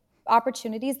like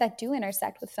opportunities that do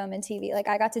intersect with film and TV. Like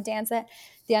I got to dance at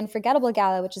the Unforgettable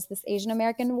Gala, which is this Asian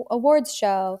American awards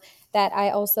show that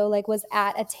I also like was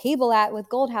at a table at with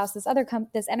Gold House, this other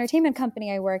this entertainment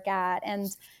company I work at, and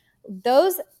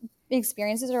those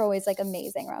experiences are always like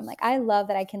amazing, where I'm like, I love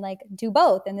that I can like do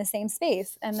both in the same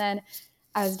space. And then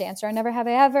I was a dancer on Never Have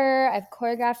I Ever. I've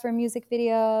choreographed for music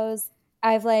videos.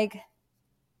 I've like,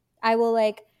 I will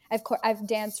like, I've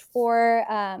danced for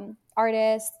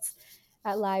artists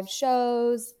at live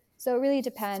shows. So it really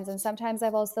depends. And sometimes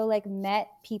I've also like met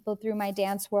people through my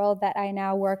dance world that I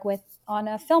now work with on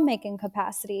a filmmaking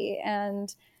capacity.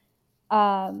 And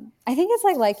I think it's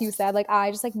like you said, like I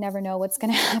just like never know what's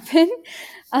going to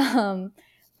happen.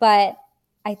 But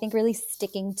I think really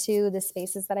sticking to the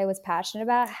spaces that I was passionate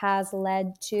about has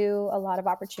led to a lot of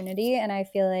opportunity. And I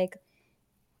feel like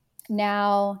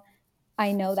now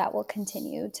I know that will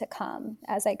continue to come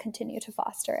as I continue to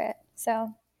foster it.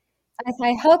 So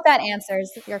I hope that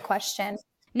answers your question.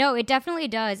 No, it definitely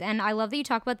does. And I love that you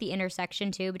talk about the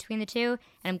intersection too between the two.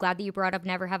 And I'm glad that you brought up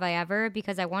Never Have I Ever,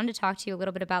 because I wanted to talk to you a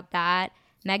little bit about that.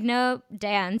 Meghna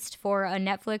danced for a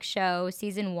Netflix show,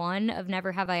 season 1 of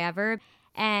Never Have I Ever.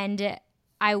 And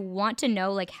I want to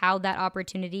know like how that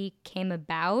opportunity came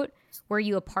about. Were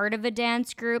you a part of a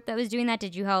dance group that was doing that?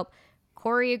 Did you help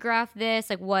choreograph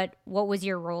this? Like what was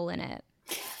your role in it?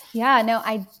 Yeah, no,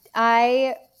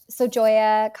 so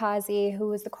Joya Kazi, who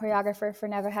was the choreographer for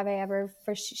Never Have I Ever,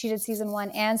 she did season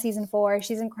 1 and season 4.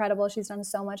 She's incredible. She's done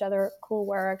so much other cool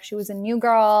work. She was a New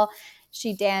Girl.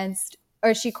 She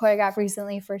choreographed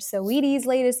recently for Saweetie's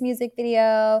latest music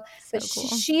video. So But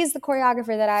cool. she's the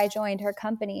choreographer that I joined her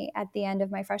company at the end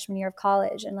of my freshman year of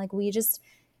college. And like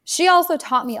she also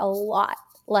taught me a lot.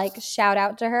 Like shout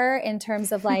out to her in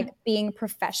terms of like being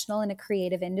professional in a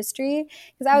creative industry,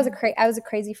 because I was a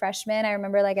crazy freshman. I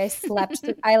remember like I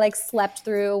slept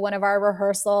through one of our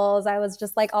rehearsals. I was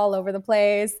just like all over the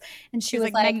place, and she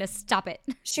was like, Meghna, stop it.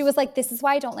 She was like, this is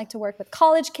why I don't like to work with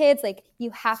college kids. Like you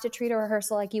have to treat a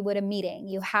rehearsal like you would a meeting.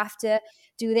 You have to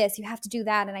do this, you have to do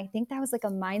that. And I think that was like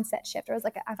a mindset shift. I was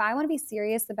like, if I want to be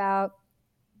serious about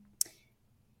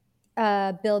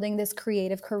building this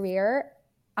creative career,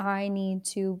 I need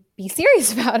to be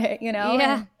serious about it, you know?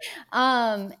 Yeah.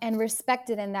 And respect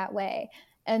it in that way.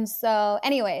 And so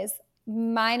anyways,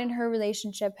 mine and her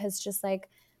relationship has just like,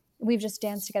 we've just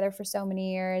danced together for so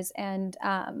many years. And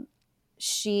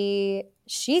she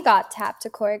got tapped to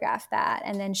choreograph that.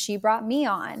 And then she brought me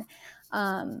on.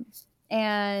 And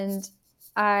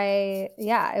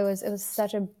it was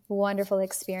such a wonderful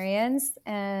experience.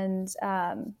 And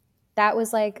that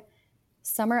was like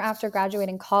summer after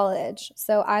graduating college.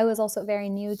 So I was also very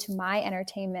new to my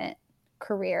entertainment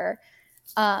career.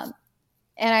 And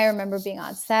I remember being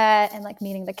on set and like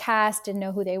meeting the cast, didn't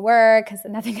know who they were because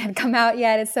nothing had come out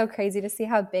yet. It's so crazy to see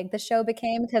how big the show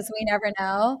became because we never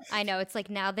know. I know. It's like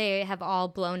now they have all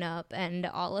blown up and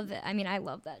all of it. I mean, I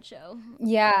love that show.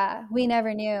 Yeah, we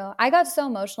never knew. I got so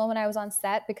emotional when I was on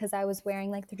set because I was wearing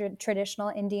like the traditional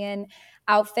Indian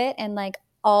outfit and like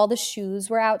all the shoes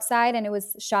were outside, and it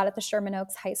was shot at the Sherman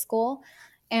Oaks High School.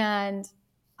 And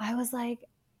I was like,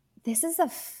 this is a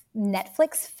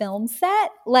Netflix film set?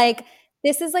 Like,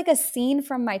 this is like a scene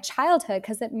from my childhood,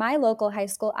 because at my local high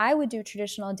school, I would do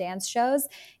traditional dance shows,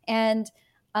 and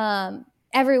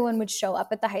everyone would show up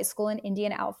at the high school in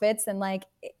Indian outfits and like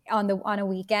on a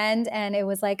weekend, and it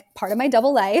was like part of my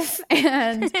double life.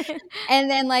 And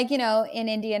then like, you know, in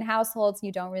Indian households,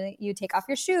 you take off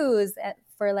your shoes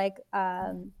for like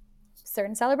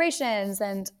certain celebrations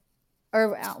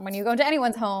or when you go into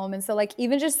anyone's home. And so like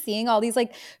even just seeing all these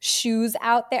like shoes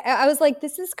out there, I was like,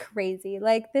 this is crazy.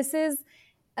 Like this is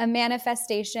a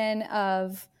manifestation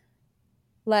of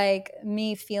like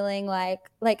me feeling like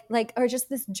or just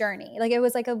this journey. Like it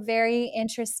was like a very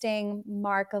interesting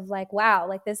mark of like, wow,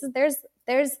 like there's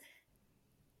going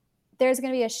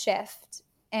to be a shift,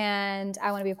 and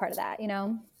I want to be a part of that, you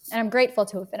know? And I'm grateful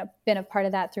to have been a part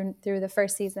of that through the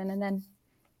first season. And then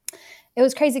it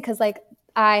was crazy because like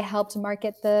I helped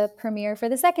market the premiere for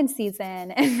the second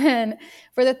season. And then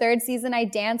for the third season, I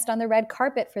danced on the red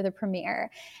carpet for the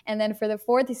premiere. And then for the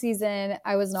fourth season,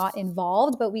 I was not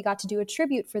involved, but we got to do a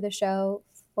tribute for the show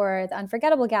for the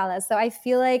Unforgettable Gala. So I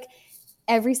feel like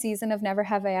every season of Never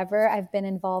Have I Ever, I've been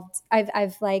involved. I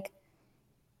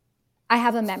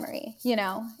have a memory, you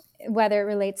know, whether it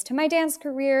relates to my dance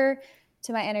career,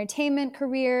 to my entertainment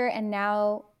career, and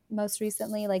now most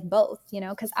recently, like both, you know,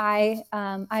 because I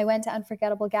went to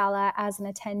Unforgettable Gala as an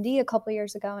attendee a couple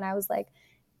years ago, and I was like,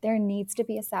 there needs to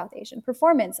be a South Asian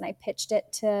performance, and I pitched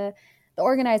it to the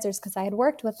organizers because I had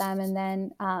worked with them, and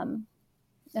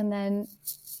then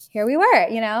here we were,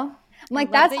 you know. I'm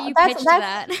like, that's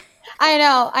that. I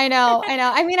know.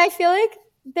 I mean, I feel like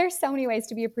there's so many ways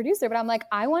to be a producer, but I'm like,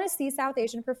 I want to see South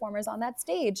Asian performers on that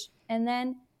stage, and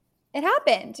then it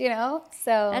happened, you know?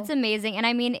 So that's amazing. And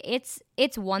I mean, it's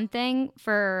one thing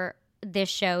for this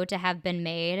show to have been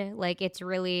made. Like, it's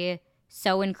really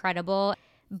so incredible.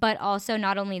 But also,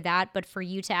 not only that, but for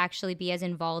you to actually be as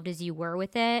involved as you were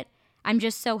with it, I'm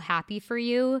just so happy for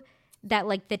you that,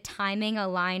 like, the timing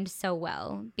aligned so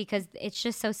well, because it's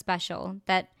just so special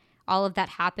that all of that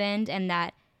happened, and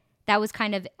that was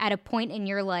kind of at a point in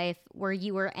your life where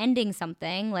you were ending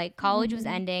something, like college was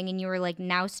ending and you were like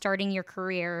now starting your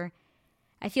career.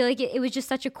 I feel like it was just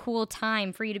such a cool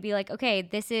time for you to be like, okay,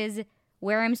 this is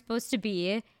where I'm supposed to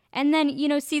be. And then, you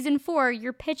know, season 4,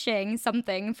 you're pitching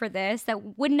something for this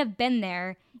that wouldn't have been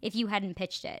there if you hadn't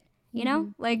pitched it. You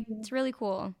know, like, it's really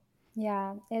cool.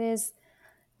 Yeah, it is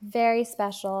very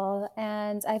special.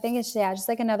 And I think it's, just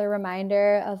like another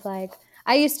reminder of like,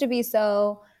 I used to be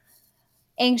so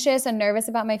anxious and nervous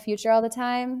about my future all the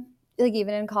time, like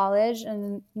even in college.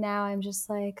 And now I'm just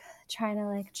like trying to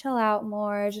like chill out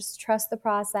more, just trust the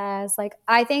process. Like,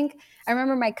 I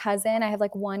remember my cousin, I have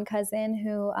like one cousin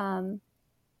who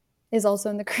is also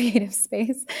in the creative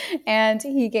space. And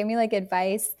he gave me like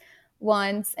advice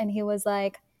once, and he was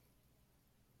like,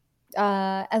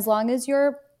 as long as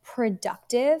you're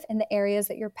productive in the areas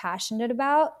that you're passionate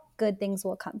about, good things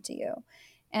will come to you.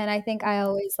 And I think I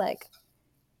always like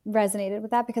resonated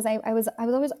with that, because I was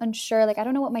always unsure. Like, I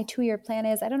don't know what my 2-year plan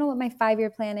is. I don't know what my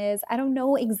 5-year plan is. I don't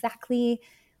know exactly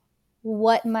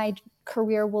what my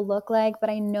career will look like, but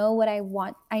I know what I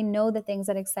want. I know the things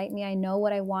that excite me. I know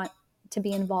what I want to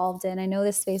be involved in. I know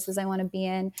the spaces I want to be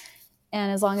in.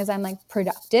 And as long as I'm like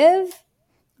productive,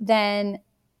 then,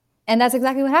 and that's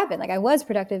exactly what happened. Like, I was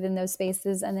productive in those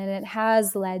spaces, and then it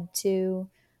has led to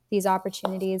these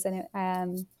opportunities,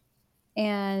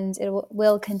 and it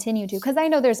will continue to, because I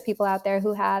know there's people out there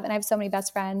who have, and I have so many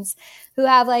best friends who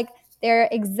have like their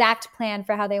exact plan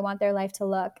for how they want their life to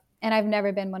look. And I've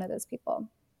never been one of those people.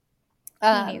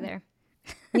 Me neither.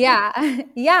 Yeah.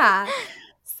 Yeah.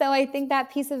 So I think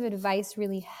that piece of advice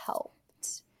really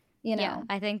helped, you know? Yeah,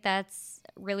 I think that's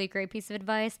a really great piece of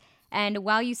advice. And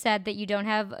while you said that you don't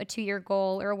have a 2-year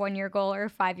goal or a 1-year goal or a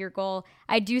 5-year goal,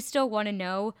 I do still want to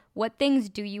know, what things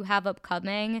do you have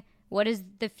upcoming? What does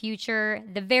the future,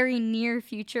 the very near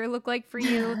future, look like for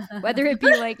you? Whether it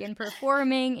be like in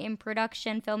performing, in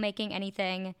production, filmmaking,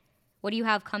 anything. What do you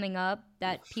have coming up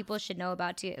that people should know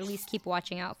about to at least keep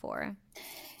watching out for?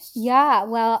 Yeah,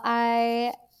 well,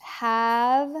 I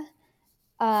have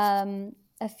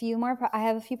a few more. I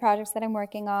have a few projects that I'm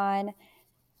working on.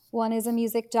 One is a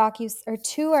music docu, or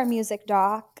two are music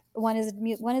doc. One is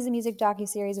a music docu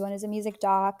series. One is a music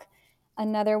doc.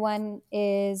 Another one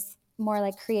is more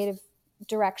like creative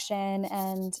direction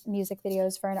and music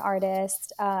videos for an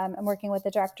artist. I'm working with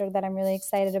a director that I'm really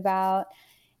excited about.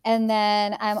 And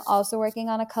then I'm also working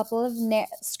on a couple of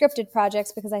scripted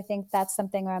projects, because I think that's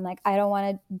something where I'm like, I don't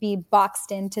want to be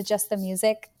boxed into just the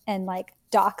music and like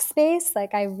doc space.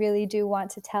 Like, I really do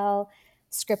want to tell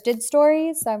scripted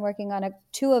stories. So I'm working on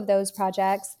 2 of those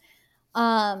projects.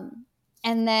 And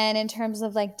then in terms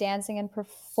of like dancing and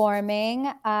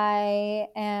performing, I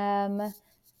am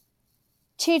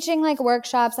teaching like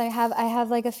workshops. I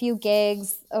have like a few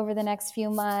gigs over the next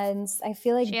few months. I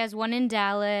feel like she has one in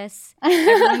Dallas.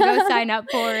 Everyone go sign up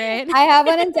for it. I have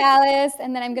one in Dallas,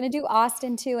 and then I'm going to do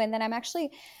Austin too. And then I'm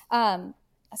actually, sorry,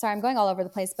 I'm going all over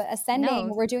the place, but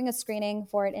Ascending, we're doing a screening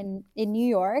for it in New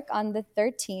York on the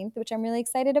 13th, which I'm really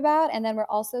excited about. And then we're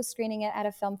also screening it at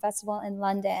a film festival in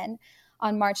London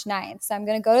on March 9th. So I'm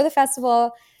going to go to the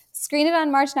festival, screen it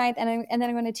on March 9th, and then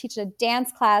I'm going to teach a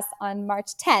dance class on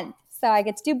March 10th. So I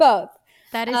get to do both.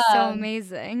 That is so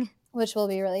amazing. Which will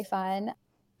be really fun.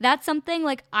 That's something,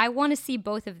 like, I want to see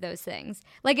both of those things.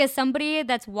 Like, as somebody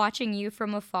that's watching you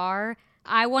from afar,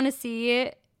 I want to see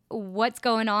what's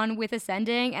going on with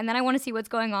Ascending, and then I want to see what's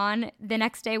going on the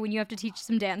next day when you have to teach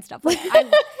some dance stuff. Like,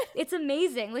 it's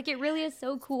amazing. Like, it really is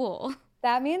so cool.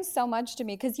 That means so much to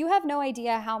me, because you have no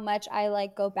idea how much I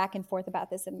like go back and forth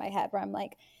about this in my head, where I'm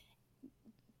like,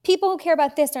 people who care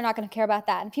about this are not going to care about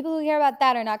that, and people who care about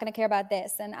that are not going to care about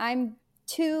this, and I'm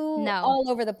all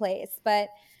over the place. But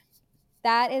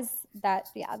that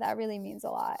really means a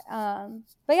lot.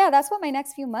 But yeah, that's what my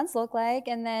next few months look like.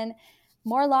 And then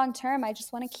more long term, I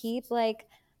just want to keep like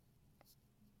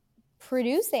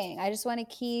producing. I just want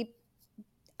to keep,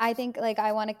 I think like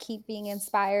I want to keep being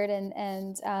inspired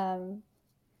and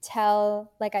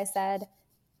tell, like I said,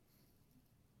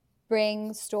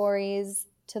 bring stories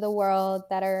to the world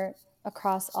that are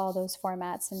across all those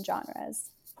formats and genres.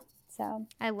 So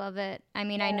I love it. I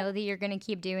mean, yeah. I know that you're going to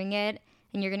keep doing it,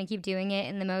 and you're going to keep doing it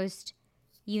in the most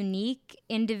unique,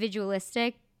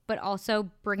 individualistic, but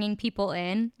also bringing people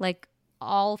in, like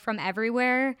all from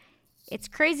everywhere, It's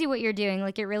crazy what you're doing.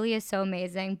 Like, it really is so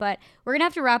amazing. But we're going to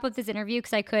have to wrap up this interview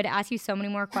because I could ask you so many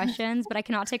more questions, but I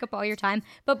cannot take up all your time.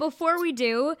 But before we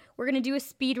do, we're going to do a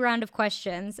speed round of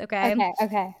questions, okay?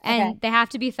 Okay. And they have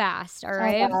to be fast, all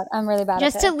right? Oh, God. I'm really bad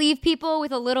Just at it. to leave people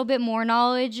with a little bit more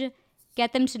knowledge,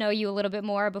 get them to know you a little bit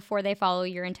more before they follow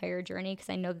your entire journey, because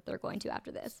I know that they're going to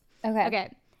after this.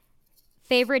 Okay.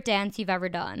 Favorite dance you've ever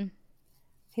done?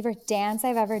 Favorite dance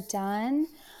I've ever done?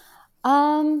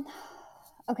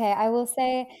 Okay, I will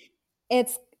say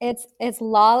it's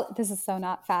lol. This is so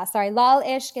not fast. Sorry,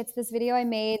 lol-ish. It's this video I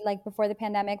made like before the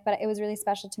pandemic, but it was really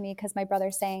special to me because my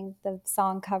brother sang the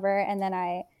song cover, and then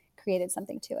I created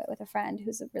something to it with a friend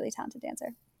who's a really talented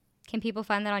dancer. Can people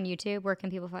find that on YouTube? Where can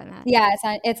people find that? Yeah,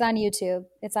 it's on YouTube.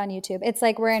 It's on YouTube. It's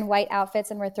like we're in white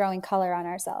outfits and we're throwing color on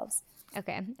ourselves.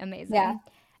 Okay, amazing. Yeah.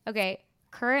 Okay,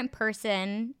 current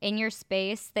person in your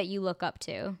space that you look up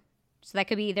to. So that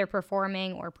could be either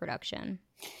performing or production.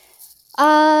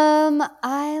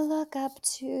 I look up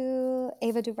to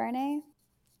Ava DuVernay.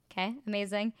 Okay,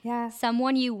 amazing. Yeah.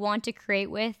 Someone you want to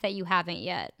create with that you haven't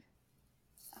yet.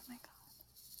 Oh my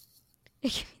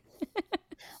God.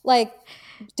 Like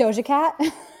Doja Cat.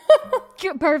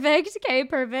 Perfect. Okay,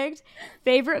 perfect.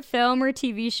 Favorite film or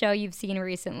TV show you've seen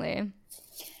recently?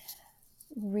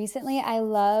 Recently, I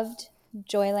loved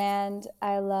Joyland.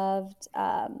 I loved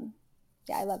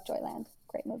Joyland.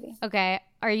 Great movie. Okay.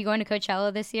 Are you going to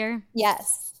Coachella this year?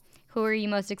 Yes. Who are you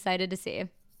most excited to see?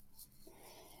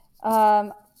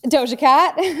 Doja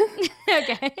Cat.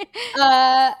 Okay.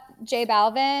 J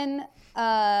Balvin.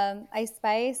 Ice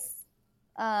Spice.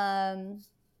 AP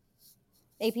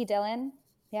Dylan.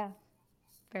 Yeah.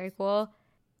 Very cool.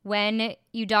 When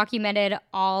you documented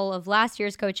all of last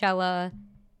year's Coachella,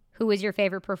 who was your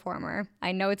favorite performer?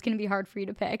 I know it's going to be hard for you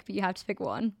to pick, but you have to pick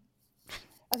one.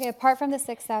 Okay, apart from the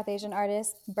 6 South Asian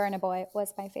artists, Burna Boy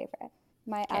was my favorite.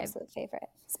 My absolute favorite.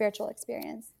 Spiritual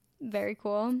experience. Very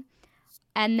cool.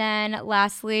 And then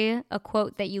lastly, a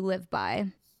quote that you live by.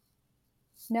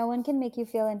 No one can make you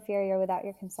feel inferior without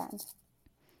your consent.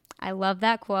 I love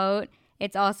that quote.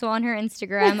 It's also on her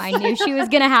Instagram. I knew she was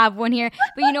going to have one here.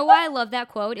 But you know why I love that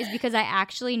quote is because I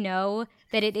actually know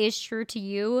that it is true to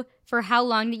you for how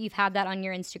long that you've had that on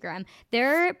your Instagram.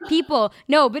 There are people,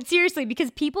 no, but seriously, because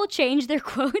people change their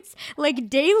quotes like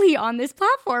daily on this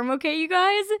platform, okay, you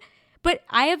guys? But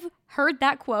I have heard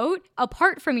that quote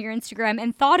apart from your Instagram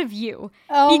and thought of you.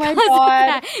 Oh my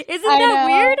God. Isn't that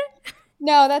weird?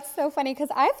 No, that's so funny because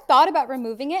I've thought about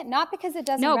removing it, not because it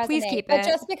doesn't resonate, please keep but it.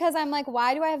 just because I'm like,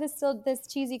 why do I have this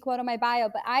cheesy quote on my bio?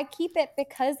 But I keep it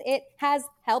because it has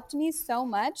helped me so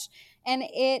much, and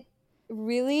it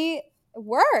really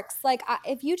works. Like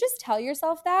if you just tell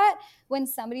yourself that when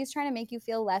somebody's trying to make you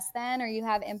feel less than, or you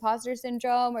have imposter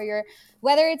syndrome, or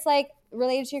whether it's like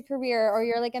related to your career, or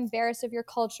you're like embarrassed of your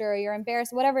culture, or you're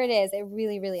embarrassed, whatever it is, it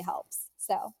really, really helps.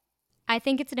 So I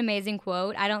think it's an amazing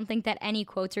quote. I don't think that any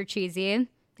quotes are cheesy.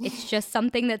 It's just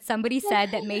something that somebody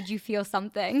said that made you feel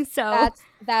something. So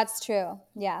that's true.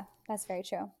 Yeah, that's very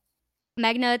true.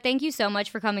 Meghna, thank you so much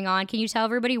for coming on. Can you tell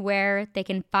everybody where they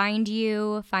can find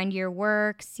you, find your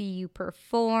work, see you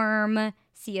perform,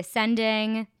 see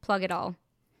Ascending, plug it all?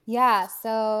 Yeah,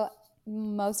 so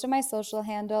most of my social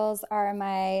handles are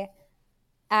my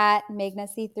at Meghna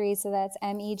C3, so that's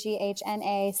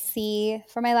Meghna C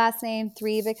for my last name,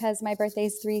 3 because my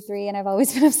birthday's 3/3 and I've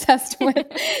always been obsessed with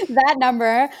that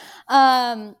number.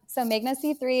 So Meghna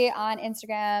C3 on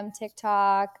Instagram,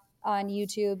 TikTok, on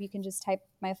YouTube. You can just type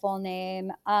my full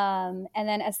name. And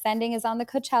then Ascending is on the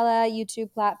Coachella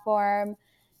YouTube platform.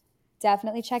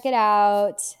 Definitely check it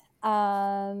out.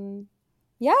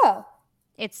 Yeah.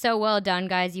 It's so well done,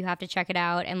 guys. You have to check it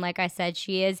out. And like I said,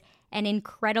 she is an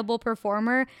incredible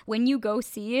performer. When you go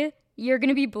see it, you're going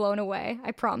to be blown away.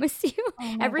 I promise you.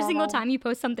 Oh Every single time you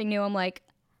post something new, I'm like,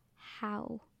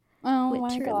 how? Oh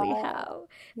literally my God. how?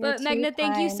 You're But Meghna,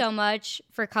 thank you so much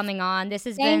for coming on. This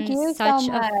has been such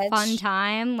a fun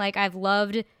time. Like, I've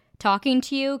loved talking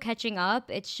to you, catching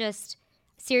up. It's just,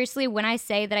 seriously, when I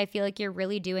say that I feel like you're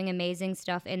really doing amazing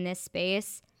stuff in this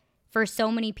space for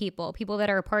so many people that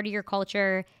are a part of your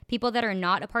culture, people that are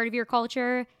not a part of your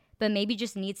culture, but maybe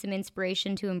just need some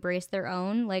inspiration to embrace their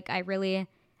own. Like,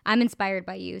 I'm inspired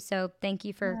by you. So thank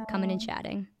you for coming and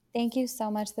chatting. Thank you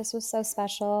so much. This was so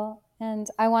special. And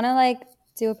I want to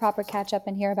do a proper catch up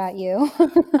and hear about you.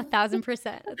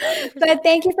 1,000%. But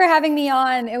thank you for having me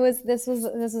on. This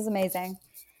was amazing.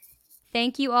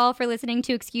 Thank you all for listening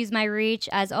to Excuse My Reach.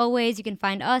 As always, you can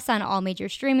find us on all major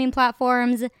streaming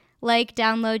platforms. Like,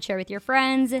 download, share with your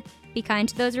friends. Be kind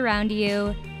to those around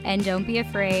you. And don't be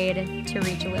afraid to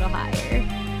reach a little higher.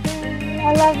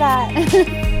 I love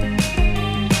that.